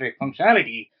channel specific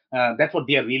functionality. That's what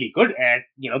they are really good at.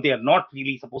 They are not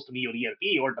really supposed to be your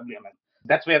ERP or WMS.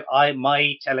 That's where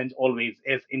my challenge always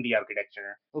is in the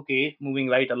architecture. Okay, moving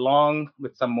right along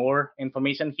with some more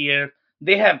information here.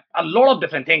 They have a lot of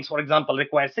different things. For example,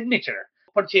 require signature,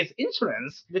 purchase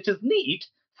insurance, which is neat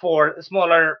for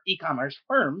smaller e-commerce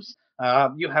firms.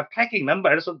 You have tracking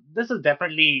numbers. So this is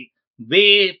definitely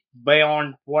way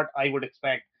beyond what I would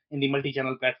expect in the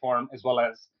multi-channel platform, as well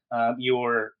as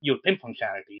your PIM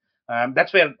functionality.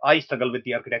 That's where I struggle with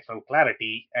the architectural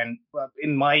clarity. And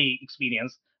in my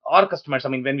experience, our customers, I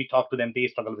mean, when we talk to them, they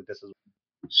struggle with this as well.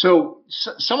 So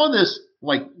some of this,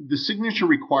 like the signature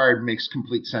required, makes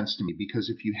complete sense to me, because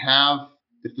if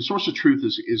the source of truth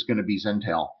is going to be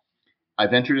Zentel,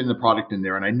 I've entered in the product in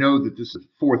there, and I know that this is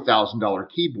a $4,000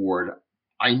 keyboard.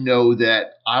 I know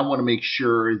that I want to make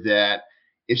sure that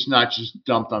it's not just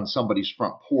dumped on somebody's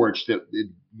front porch, that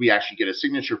we actually get a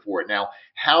signature for it. Now,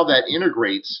 how that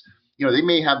integrates, they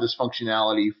may have this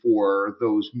functionality for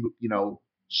those,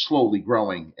 slowly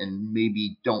growing and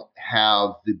maybe don't have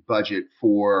the budget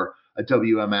for a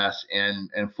WMS and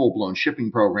full-blown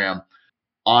shipping program.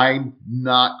 I'm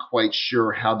not quite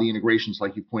sure how the integrations,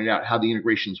 like you pointed out, how the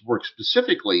integrations work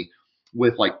specifically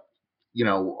with a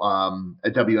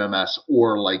WMS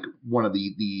or like one of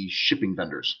the shipping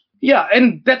vendors. Yeah,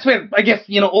 and that's where I guess,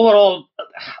 overall,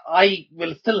 I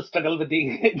will still struggle with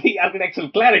the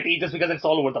architectural clarity just because it's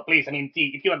all over the place. I mean,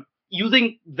 see, if you're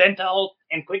using Zentel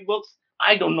and QuickBooks,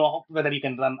 I don't know whether you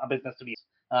can run a business to be,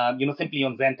 simply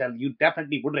on Zentel. You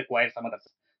definitely would require some of this.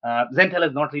 Zentel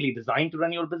is not really designed to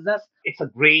run your business. It's a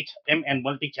great PIM and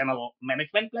multi-channel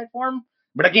management platform.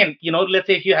 But again, let's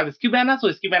say if you have Skubana, so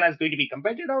Skubana is going to be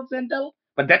competitor of Zentel,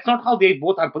 but that's not how they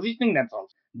both are positioning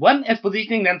themselves. One is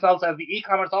positioning themselves as the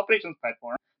e-commerce operations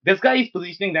platform. This guy is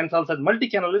positioning themselves as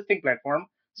multi-channel listing platform.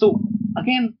 So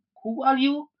again, who are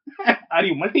you? Are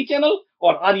you multi-channel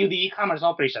or are you the e-commerce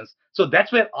operations? So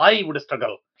that's where I would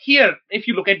struggle. Here, if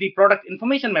you look at the product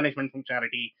information management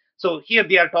functionality, so here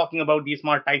they are talking about the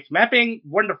smart types mapping.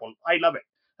 Wonderful. I love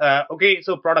it. Okay,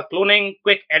 so product cloning,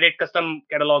 quick edit custom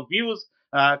catalog views,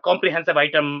 comprehensive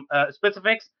item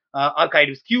specifics,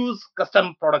 archived SKUs,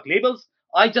 custom product labels.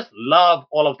 I just love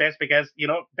all of this because,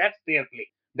 that's their play.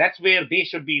 That's where they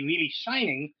should be really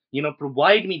shining,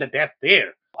 provide me the depth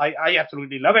there. I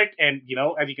absolutely love it. And,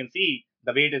 as you can see,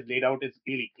 the way it is laid out is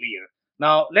really clear.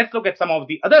 Now, let's look at some of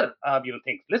the other,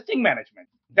 things. Listing management.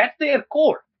 That's their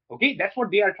core. Okay, that's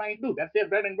what they are trying to do. That's their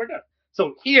bread and butter.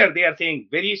 So here they are saying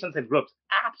variations and groups.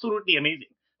 Absolutely amazing.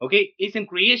 Okay, async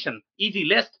creation, easy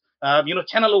list,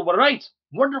 channel overrides.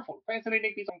 Wonderful,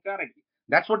 fascinating piece of clarity.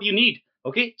 That's what you need.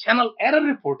 Okay, channel error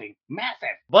reporting,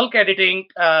 massive. Bulk editing,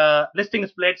 listing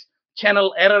splits,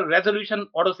 channel error resolution,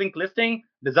 auto-sync listing,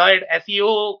 desired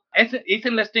SEO,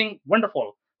 async listing,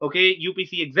 wonderful. Okay,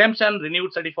 UPC exemption,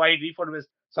 renewed certified refurbished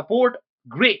support,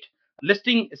 great.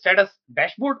 Listing status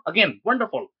dashboard, again,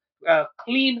 wonderful.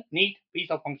 Clean, neat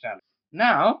piece of functionality.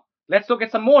 Now, let's look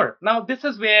at some more. Now, this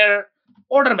is where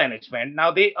order management, now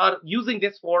they are using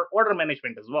this for order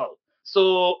management as well.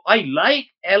 So I like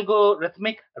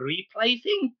algorithmic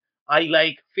repricing. I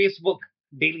like Facebook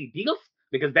daily deals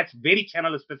because that's very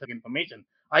channel specific information.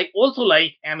 I also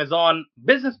like Amazon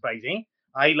business pricing.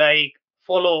 I like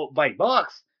follow by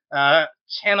box,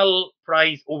 channel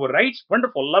price overrides.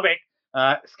 Wonderful, love it.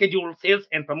 Schedule sales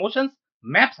and promotions,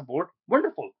 map support.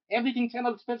 Wonderful, everything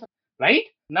channel specific. Right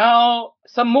now,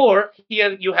 some more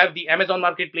here. You have the Amazon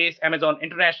Marketplace, Amazon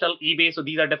International, eBay. So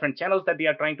these are different channels that they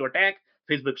are trying to attack.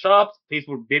 Facebook Shops,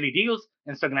 Facebook Daily Deals,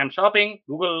 Instagram Shopping,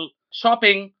 Google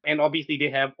Shopping, and obviously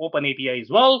they have Open API as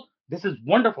well. This is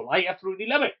wonderful. I absolutely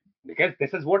love it because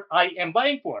this is what I am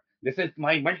buying for. This is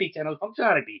my multi-channel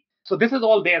functionality. So this is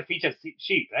all their feature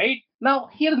sheet, right? Now,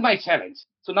 here's my challenge.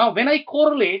 So now when I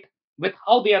correlate with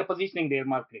how they are positioning their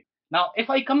marketing, Now, if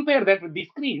I compare that with these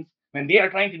screens, when they are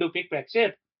trying to do pick, pack,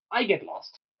 ship, I get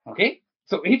lost. Okay.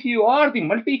 So if you are the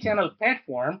multi-channel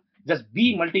platform, just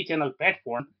be multi-channel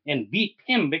platform and be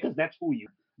PIM because that's who you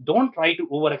are. Don't try to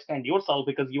overextend yourself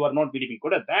because you are not going to be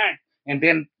good at that. And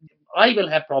then I will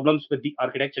have problems with the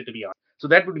architecture, to be honest. So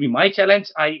that would be my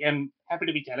challenge. I am happy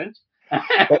to be challenged.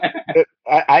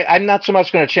 I'm not so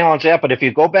much going to challenge that, but if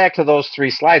you go back to those 3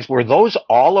 slides, were those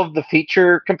all of the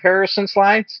feature comparison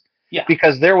slides? Yeah.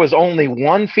 Because there was only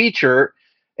one feature,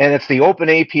 and it's the Open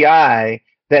API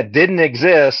that didn't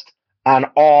exist on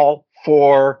all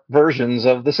 4 versions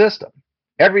of the system.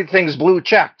 Everything's blue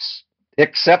checks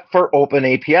except for Open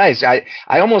APIs. I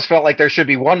almost felt like there should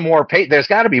be one more page. There's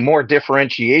got to be more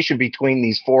differentiation between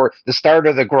these 4, the start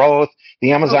of the growth,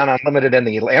 the Amazon Unlimited, and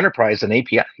the Enterprise and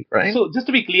API, right? So just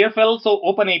to be clear, Phil, so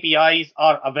Open APIs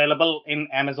are available in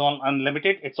Amazon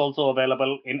Unlimited. It's also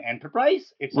available in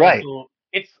Enterprise. It's right. Also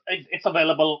it's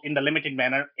available in the limited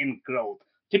manner in Growth.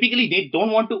 Typically, they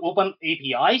don't want to open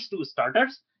APIs to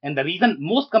starters, and the reason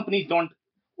most companies don't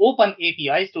open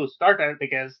APIs to starters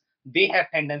because they have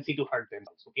tendency to hurt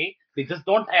themselves. Okay, they just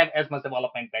don't have as much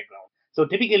development background. So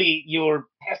typically, your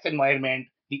test environment,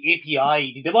 the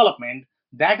API, the development,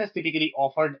 that is typically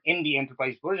offered in the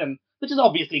enterprise version, which is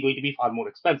obviously going to be far more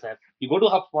expensive. You go to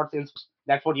HubSpot Sales,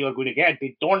 that's what you are going to get.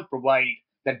 They don't provide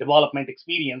that development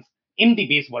experience in the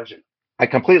base version. I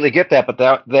completely get that, but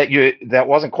that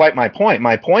wasn't quite my point.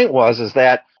 My point is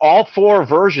that all 4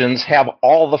 versions have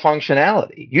all the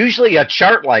functionality. Usually a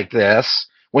chart like this,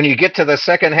 when you get to the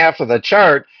second half of the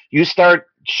chart, you start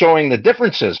showing the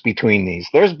differences between these.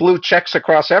 There's blue checks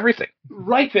across everything.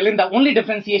 Right, Phil. And the only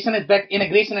differentiation is that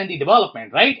integration and the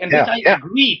development, right? And which I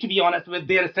agree, to be honest, with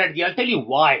their strategy. I'll tell you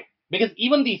why. Because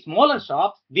even the smaller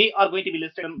shops, they are going to be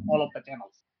listed on all of the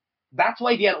channels. That's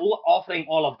why they are offering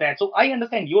all of that. So I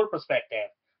understand your perspective.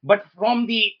 But from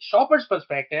the shopper's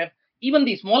perspective, even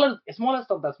the smallest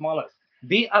of the smallest,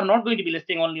 they are not going to be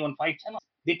listing only on 5 channels.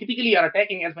 They typically are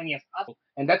attacking as many as possible.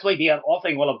 And that's why they are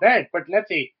offering all of that. But let's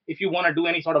say if you want to do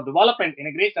any sort of development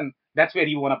integration, that's where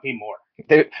you want to pay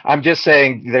more. I'm just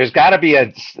saying there's got to be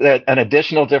an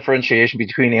additional differentiation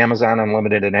between Amazon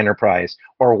Unlimited and Enterprise,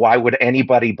 or why would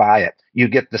anybody buy it? You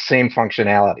get the same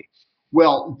functionality.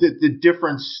 Well, the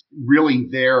difference really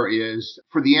there is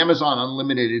for the Amazon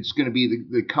Unlimited, it's going to be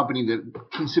the company that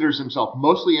considers himself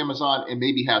mostly Amazon and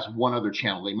maybe has one other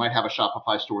channel. They might have a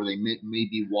Shopify store. They may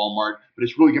be Walmart, but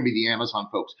it's really going to be the Amazon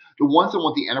folks. The ones that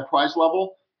want the enterprise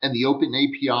level and the open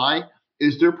API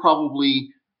is they're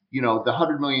probably, the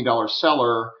 $100 million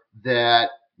seller that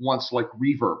wants like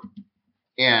Reverb.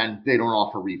 And they don't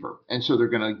offer Reverb. And so they're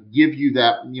going to give you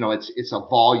that, it's a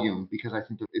volume because I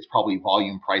think it's probably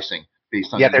volume pricing.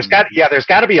 There's got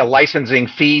to be a licensing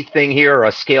fee thing here or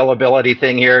a scalability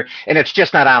thing here, and it's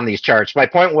just not on these charts. My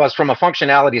point was, from a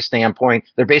functionality standpoint,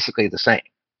 they're basically the same.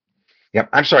 Yep.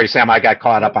 I'm sorry, Sam, I got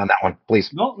caught up on that one. Please.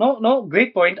 No.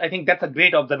 Great point. I think that's a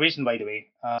great observation, by the way.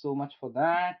 So much for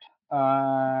that.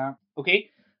 Okay.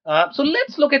 So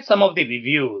let's look at some of the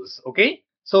reviews. Okay.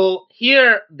 So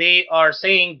here they are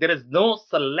saying there is no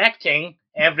selecting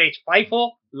average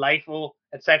FIFO, LIFO,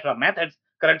 etc. methods.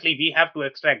 Currently, we have to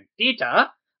extract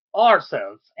data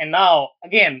ourselves. And now,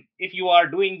 again, if you are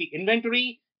doing the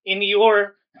inventory in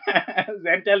your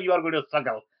Zentel, you are going to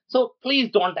struggle. So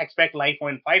please don't expect LIFO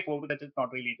and FIFO because it's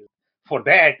not really for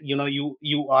that.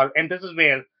 You are, and this is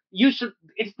where you should.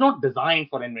 It's not designed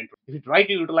for inventory. If you try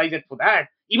to utilize it for that,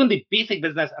 even the basic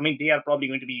business, they are probably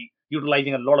going to be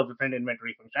utilizing a lot of different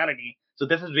inventory functionality. So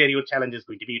this is where your challenge is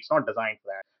going to be. It's not designed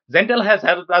for that. Zentel has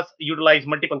helped us utilize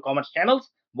multiple commerce channels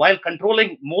while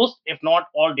controlling most, if not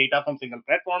all, data from single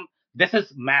platform. This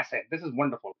is massive. This is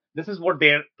wonderful. This is what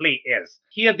their play is.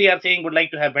 Here they are saying would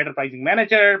like to have better pricing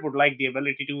manager, would like the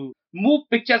ability to move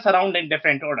pictures around in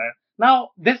different order. Now,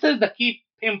 this is the key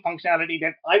PIM functionality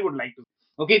that I would like to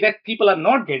see. That people are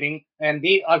not getting, and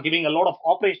they are giving a lot of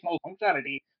operational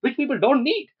functionality, which people don't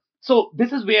need. So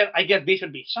this is where I guess they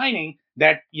should be shining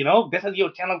that, this is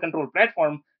your channel control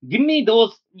platform. Give me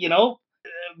those,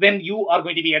 when you are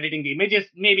going to be editing the images,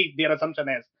 maybe their assumption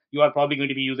is you are probably going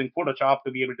to be using Photoshop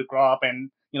to be able to crop.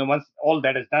 And, once all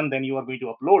that is done, then you are going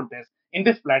to upload this in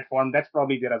this platform. That's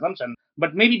probably their assumption.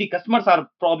 But maybe the customers are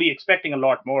probably expecting a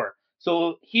lot more.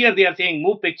 So here they are saying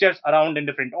move pictures around in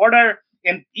different order.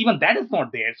 And even that is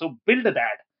not there. So build that.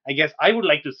 I guess I would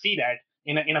like to see that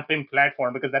in a PIM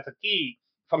platform because that's a key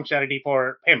functionality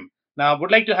for PIM. Now,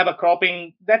 would like to have a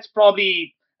cropping. That's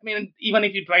probably, even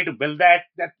if you try to build that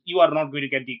you are not going to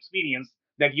get the experience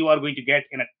that you are going to get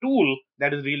in a tool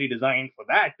that is really designed for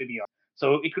that, to be honest.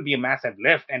 So it could be a massive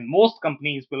lift, and most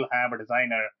companies will have a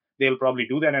designer. They'll probably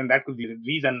do that, and that could be the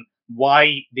reason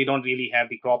why they don't really have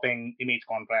the cropping, image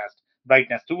contrast,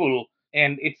 brightness tool.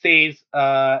 And it says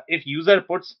if user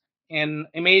puts an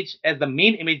image as the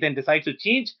main image, then decides to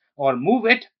change or move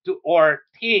it to or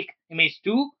take image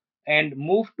 2 and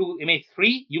move to image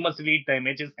 3, you must delete the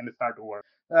images and start over.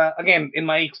 Again, in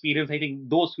my experience, I think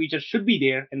those features should be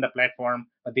there in the platform,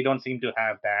 but they don't seem to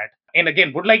have that. And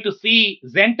again, would like to see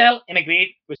Zentel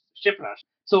integrate with ShipRush.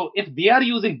 So if they are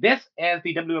using this as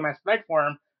the WMS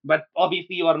platform, but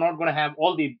obviously you are not going to have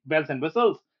all the bells and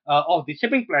whistles of the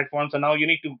shipping platform, so now you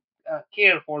need to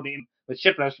care for the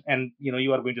ShipRush, and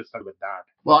you are going to start with that.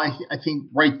 Well, I think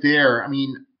right there, I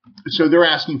mean, so they're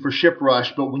asking for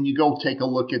ShipRush, but when you go take a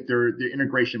look at their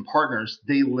integration partners,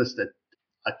 they list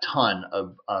a ton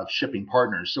of shipping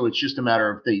partners. So it's just a matter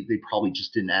of they probably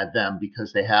just didn't add them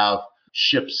because they have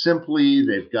Ship Simply,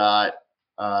 they've got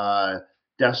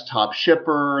Desktop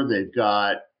Shipper, they've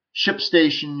got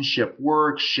ShipStation,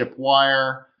 ShipWorks,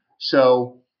 ShipWire,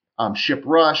 so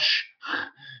ShipRush.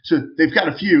 So they've got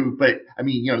a few, but I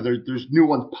mean, there's new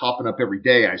ones popping up every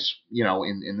day.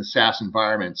 In the SaaS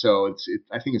environment, so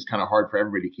I think it's kind of hard for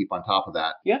everybody to keep on top of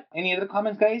that. Yeah. Any other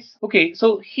comments, guys? Okay,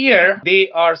 so here they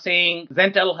are saying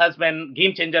Zentel has been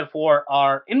game changer for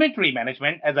our inventory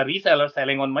management as a reseller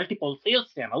selling on multiple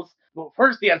sales channels. Well,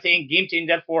 first, they are saying game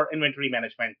changer for inventory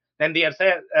management. Then they are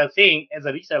saying as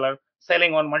a reseller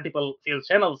selling on multiple sales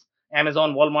channels,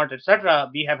 Amazon, Walmart,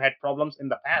 etc. We have had problems in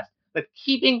the past with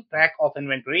keeping track of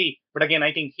inventory. But again,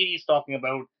 I think he is talking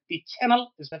about the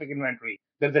channel-specific inventory.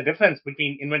 There's a difference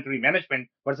between inventory management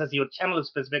versus your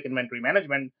channel-specific inventory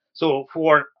management. So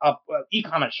for a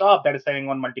e-commerce shop that is selling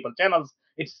on multiple channels,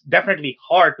 it's definitely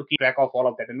hard to keep track of all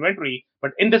of that inventory.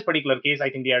 But in this particular case, I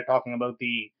think they are talking about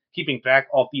the keeping track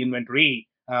of the inventory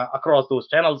across those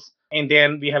channels. And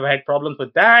then we have had problems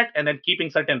with that. And then keeping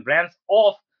certain brands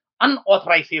off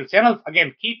unauthorized sales channels.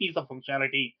 Again, key piece of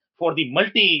functionality for the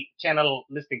multi-channel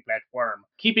listing platform.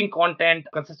 Keeping content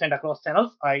consistent across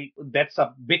channels, that's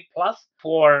a big plus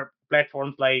for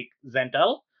platforms like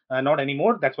Zentel. Not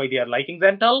anymore. That's why they are liking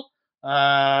Zentel.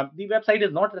 The website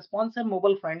is not responsive,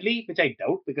 mobile friendly, which I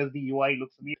doubt because the UI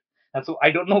looks weird. And so I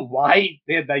don't know why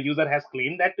the user has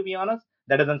claimed that, to be honest.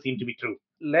 That doesn't seem to be true.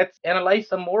 Let's analyze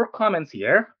some more comments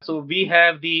here. So we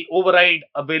have the override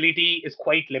ability is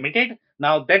quite limited.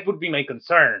 Now that would be my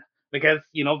concern. Because,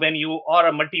 when you are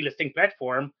a multi-listing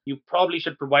platform, you probably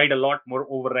should provide a lot more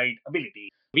override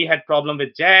ability. We had problem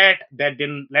with Jet that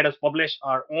didn't let us publish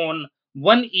our own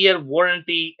 1-year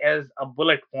warranty as a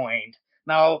bullet point.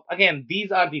 Now, again,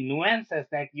 these are the nuances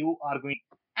that you are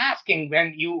asking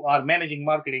when you are managing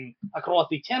marketing across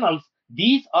the channels.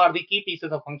 These are the key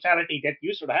pieces of functionality that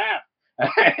you should have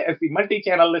as the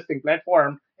multi-channel listing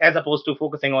platform, as opposed to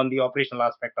focusing on the operational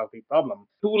aspect of the problem.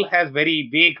 Tool has very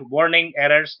vague warning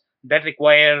errors that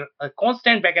require a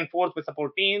constant back and forth with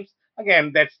support teams.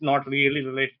 Again, that's not really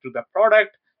related to the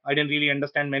product. I didn't really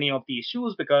understand many of the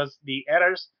issues because the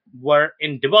errors were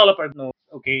in developer nodes.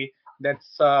 Okay, that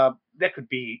could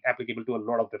be applicable to a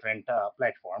lot of different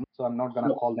platforms. So I'm not going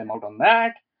to call them out on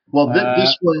that. Well,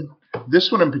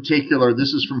 this one in particular,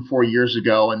 this is from 4 years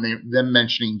ago, and them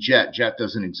mentioning Jet. Jet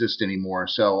doesn't exist anymore,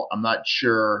 so I'm not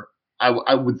sure.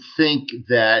 I would think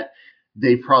that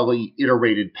they probably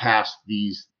iterated past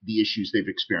the issues they've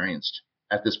experienced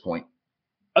at this point.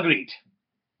 Agreed.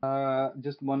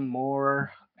 Just one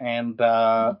more. And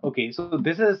okay, so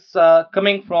this is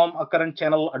coming from a current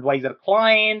channel advisor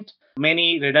client.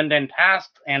 Many redundant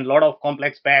tasks and a lot of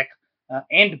complex back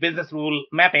and business rule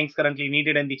mappings currently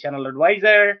needed in the channel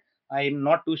advisor. I'm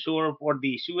not too sure what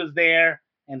the issue is there.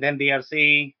 And then they are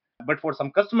saying, but for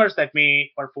some customers that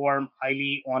may perform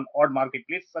highly on odd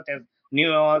marketplaces such as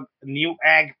New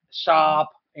Ag Shop,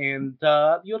 and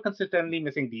you're consistently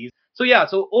missing these. So yeah,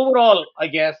 so overall, I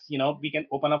guess, we can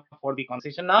open up for the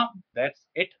conversation now. That's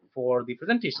it for the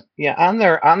presentation. Yeah, on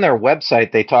their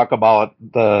website, they talk about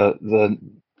the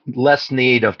less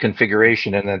need of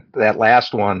configuration, and that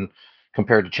last one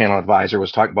compared to Channel Advisor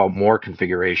was talking about more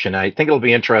configuration. I think it'll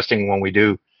be interesting when we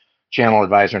do Channel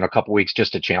Advisor in a couple weeks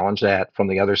just to challenge that from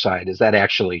the other side. Is that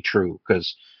actually true?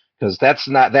 Because that's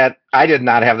not that. I did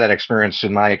not have that experience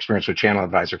in my experience with Channel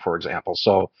Advisor, for example.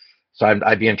 So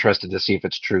I'd be interested to see if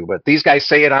it's true. But these guys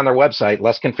say it on their website: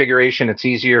 less configuration, it's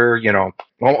easier.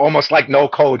 Almost like no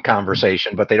code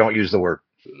conversation, but they don't use the word.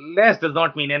 Less does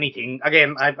not mean anything.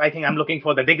 Again, I think I'm looking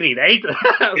for the degree, right?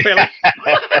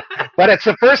 But it's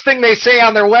the first thing they say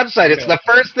on their website. It's the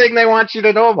first thing they want you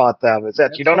to know about them. Is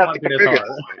that you don't have to configure.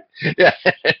 Yeah.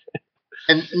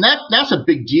 And that's a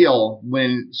big deal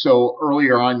so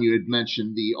earlier on you had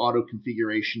mentioned the auto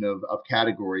configuration of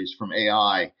categories from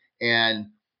AI. And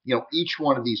each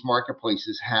one of these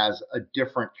marketplaces has a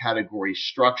different category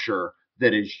structure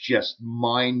that is just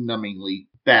mind-numbingly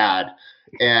bad.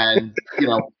 And,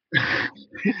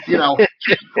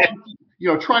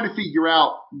 trying to figure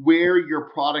out where your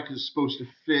product is supposed to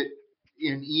fit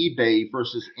in eBay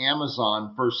versus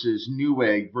Amazon versus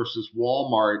Newegg versus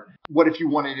Walmart. What if you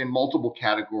want it in multiple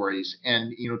categories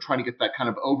and, trying to get that kind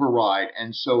of override.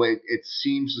 And so it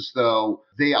seems as though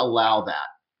they allow that.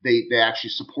 They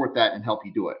actually support that and help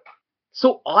you do it.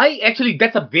 So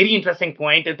that's a very interesting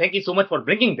point, and thank you so much for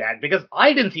bringing that, because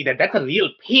I didn't see that. That's a real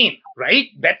pain, right?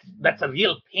 That's a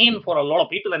real pain for a lot of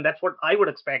people, and that's what I would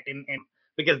expect in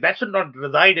because that should not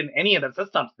reside in any other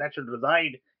systems. That should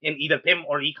reside in either PIM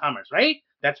or e-commerce, right?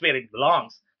 That's where it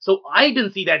belongs. So I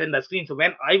didn't see that in the screen. So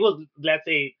when I was, let's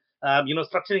say,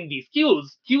 structuring these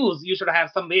queues, you should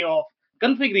have some way of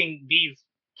configuring these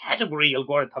category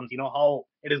algorithms, how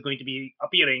it is going to be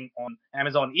appearing on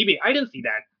Amazon, eBay. I didn't see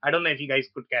that. I don't know if you guys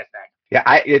could catch that.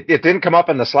 Yeah, it didn't come up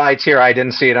in the slides here. I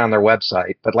didn't see it on their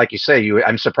website. But like you say,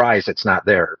 I'm surprised it's not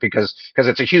there because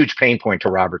it's a huge pain point, to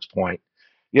Robert's point.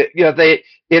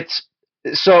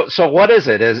 So what is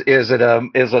it? Is it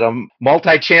a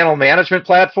multi-channel management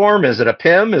platform? Is it a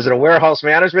PIM? Is it a warehouse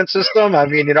management system? I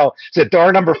mean, is it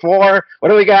door number 4? What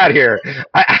do we got here?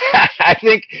 I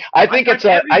think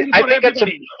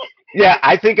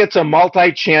it's a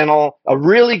multi-channel, a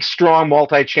really strong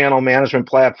multi-channel management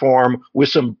platform with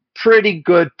some pretty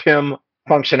good PIM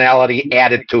functionality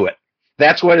added to it.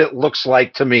 That's what it looks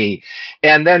like to me.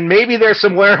 And then maybe there's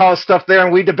some warehouse stuff there,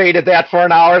 and we debated that for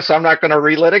an hour, so I'm not going to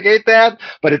relitigate that,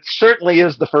 but it certainly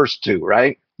is the first two,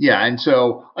 right? Yeah, and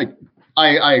so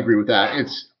I agree with that.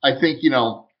 I think,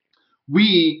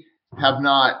 we have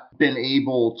not been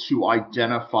able to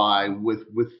identify with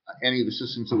any of the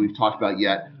systems that we've talked about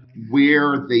yet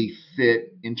where they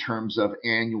fit in terms of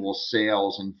annual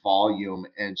sales and volume,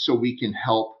 and so we can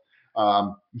help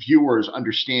viewers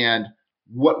understand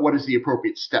what is the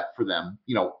appropriate step for them.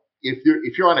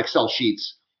 If you're on Excel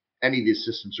sheets, any of these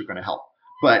systems are going to help.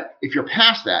 But if you're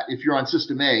past that, if you're on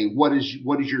system A, what is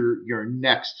your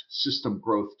next system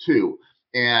growth to?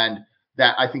 And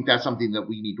that, I think that's something that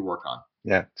we need to work on.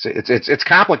 Yeah, it's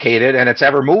complicated and it's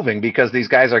ever moving because these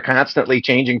guys are constantly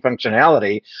changing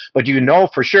functionality. But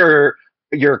for sure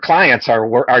your clients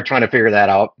are trying to figure that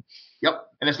out. Yep.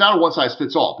 And it's not a one size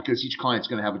fits all because each client's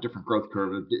going to have a different growth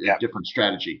curve, a different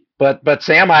strategy. But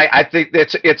Sam, I think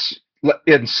it's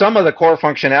in some of the core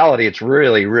functionality, it's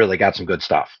really, really got some good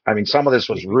stuff. I mean, some of this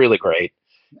was really great.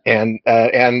 And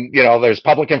there's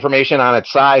public information on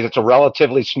its size. It's a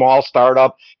relatively small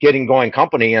startup getting going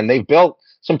company, and they've built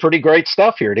some pretty great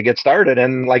stuff here to get started.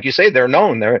 And like you say, they're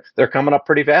known. They're coming up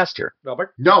pretty fast here.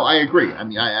 Robert? No, I agree. I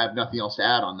mean, I have nothing else to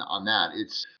add on that.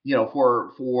 It's,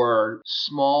 for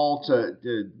small to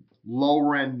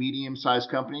lower end, medium sized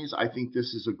companies, I think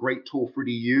this is a great tool for you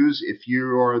to use. If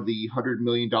you are the $100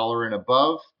 million and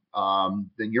above,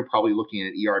 then you're probably looking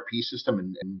at an ERP system,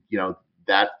 and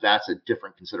that's a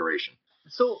different consideration.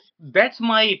 So that's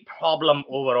my problem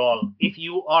overall. If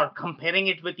you are comparing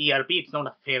it with ERP, it's not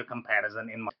a fair comparison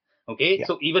okay. Yeah.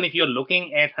 So even if you're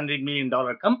looking at $100 million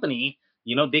company,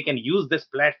 they can use this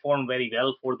platform very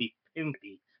well for the PIM,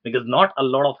 because not a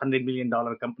lot of $100 million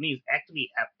companies actually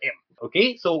have PIM.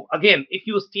 Okay. So again, if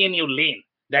you stay in your lane,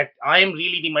 that I am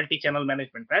really the multi-channel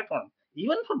management platform,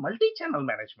 even for multi-channel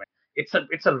management,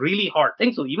 it's a really hard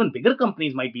thing. So even bigger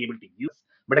companies might be able to use.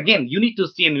 But again, you need to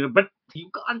stay in your, but you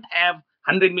can't have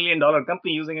 $100 million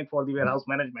company using it for the warehouse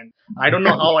management. I don't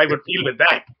know how I would feel with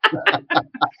that.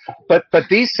 But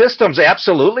these systems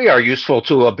absolutely are useful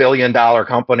to a $1 billion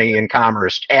company in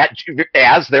commerce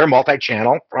as their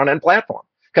multi-channel front end platform,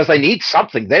 because they need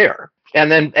something there.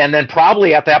 And then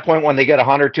probably at that point when they get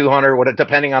 100, 200,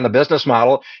 depending on the business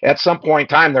model, at some point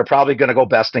in time they're probably going to go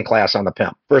best in class on the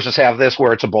PIM versus have this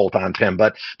where it's a bolt-on PIM.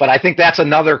 But I think that's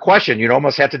another question. You'd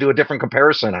almost have to do a different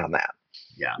comparison on that.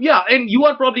 Yeah, and you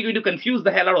are probably going to confuse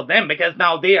the hell out of them, because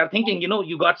now they are thinking,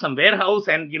 you got some warehouse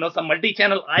and some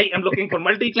multi-channel. I am looking for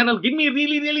multi-channel. Give me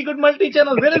really, really good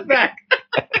multi-channel. Where is that?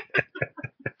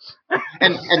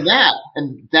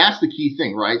 and that's the key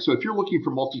thing, right? So if you're looking for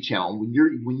multi-channel, when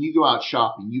you go out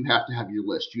shopping, you have to have your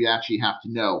list. You actually have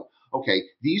to know, okay,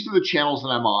 these are the channels that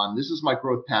I'm on. This is my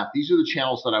growth path. These are the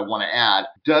channels that I want to add.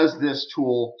 Does this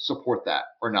tool support that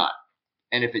or not?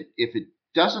 And if it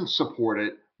doesn't support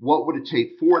it, what would it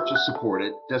take for it to support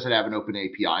it? Does it have an open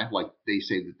API like they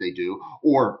say that they do,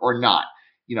 or not?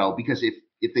 Because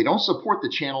if they don't support the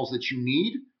channels that you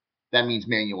need, that means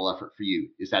manual effort for you.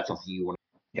 Is that something you want?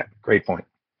 Yeah, great point.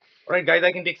 All right, guys,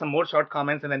 I can take some more short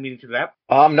comments and then we need to wrap.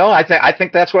 No, I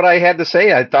think that's what I had to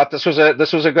say. I thought this was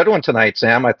a good one tonight,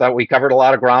 Sam. I thought we covered a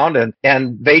lot of ground, and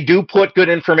they do put good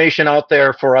information out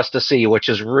there for us to see, which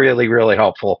is really, really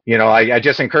helpful. I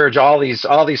just encourage all these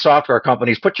software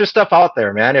companies, put your stuff out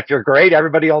there, man. If you're great,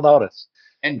 everybody will notice.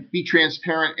 And be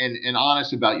transparent and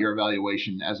honest about your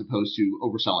evaluation as opposed to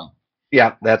overselling.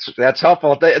 Yeah, that's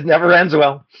helpful. It never ends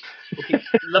well. Okay,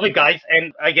 love it, guys.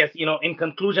 And I guess, in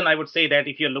conclusion, I would say that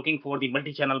if you're looking for the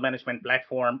multi-channel management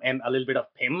platform and a little bit of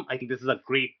PIM, I think this is a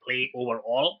great play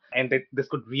overall, and that this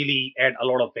could really add a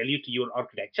lot of value to your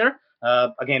architecture.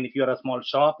 Again, if you're a small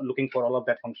shop looking for all of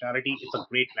that functionality, it's a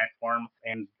great platform.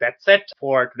 And that's it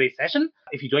for today's session.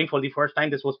 If you joined for the first time,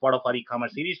 this was part of our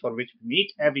e-commerce series for which we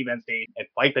meet every Wednesday at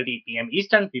 5:30 p.m.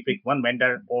 Eastern. We pick one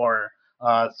vendor or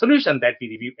solution that we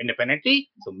review independently.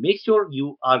 So make sure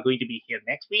you are going to be here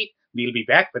next week. We'll be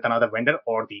back with another vendor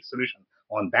or the solution.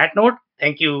 On that note,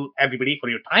 thank you everybody for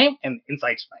your time and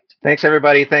insights tonight. Thanks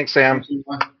everybody. Thanks, Sam.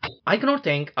 I cannot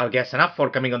thank our guests enough for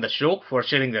coming on the show, for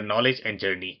sharing their knowledge and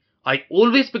journey. I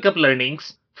always pick up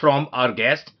learnings from our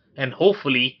guests, and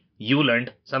hopefully you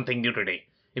learned something new today.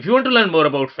 If you want to learn more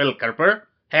about Phil Kerper,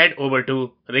 head over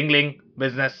to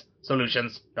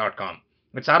ringlingbusinesssolutions.com.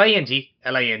 It's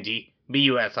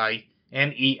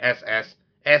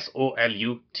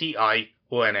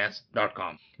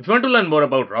ringlingbusinesssolutions.com. If you want to learn more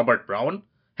about Robert Brown,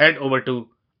 head over to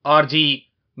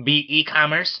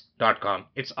rgbecommerce.com.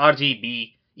 It's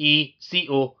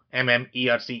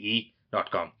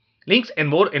rgbecommerce.com. Links and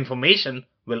more information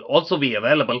will also be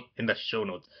available in the show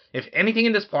notes. If anything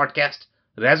in this podcast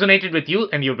resonated with you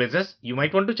and your business, you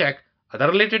might want to check other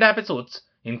related episodes,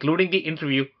 including the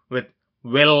interview with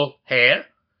Will Hare,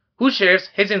 who shares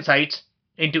his insights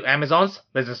into Amazon's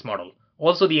business model.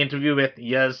 Also the interview with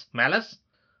Yaz Malas,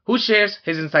 who shares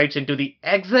his insights into the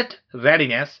exit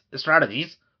readiness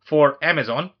strategies for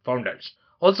Amazon founders.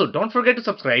 Also, don't forget to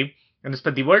subscribe and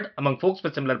spread the word among folks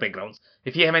with similar backgrounds.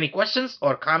 If you have any questions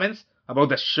or comments about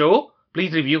the show,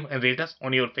 please review and rate us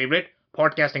on your favorite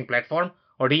podcasting platform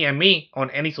or DM me on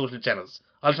any social channels.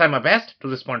 I'll try my best to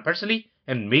respond personally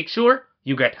and make sure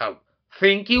you get help.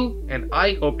 Thank you, and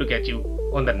I hope to catch you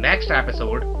on the next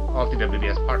episode of the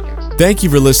WBS Podcast. Thank you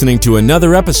for listening to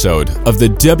another episode of the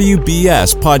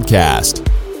WBS Podcast.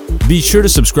 Be sure to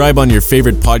subscribe on your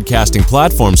favorite podcasting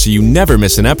platform so you never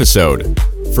miss an episode.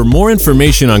 For more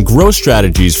information on growth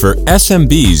strategies for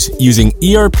SMBs using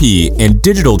ERP and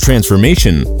digital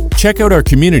transformation, check out our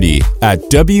community at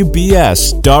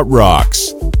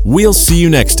WBS.rocks. We'll see you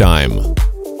next time.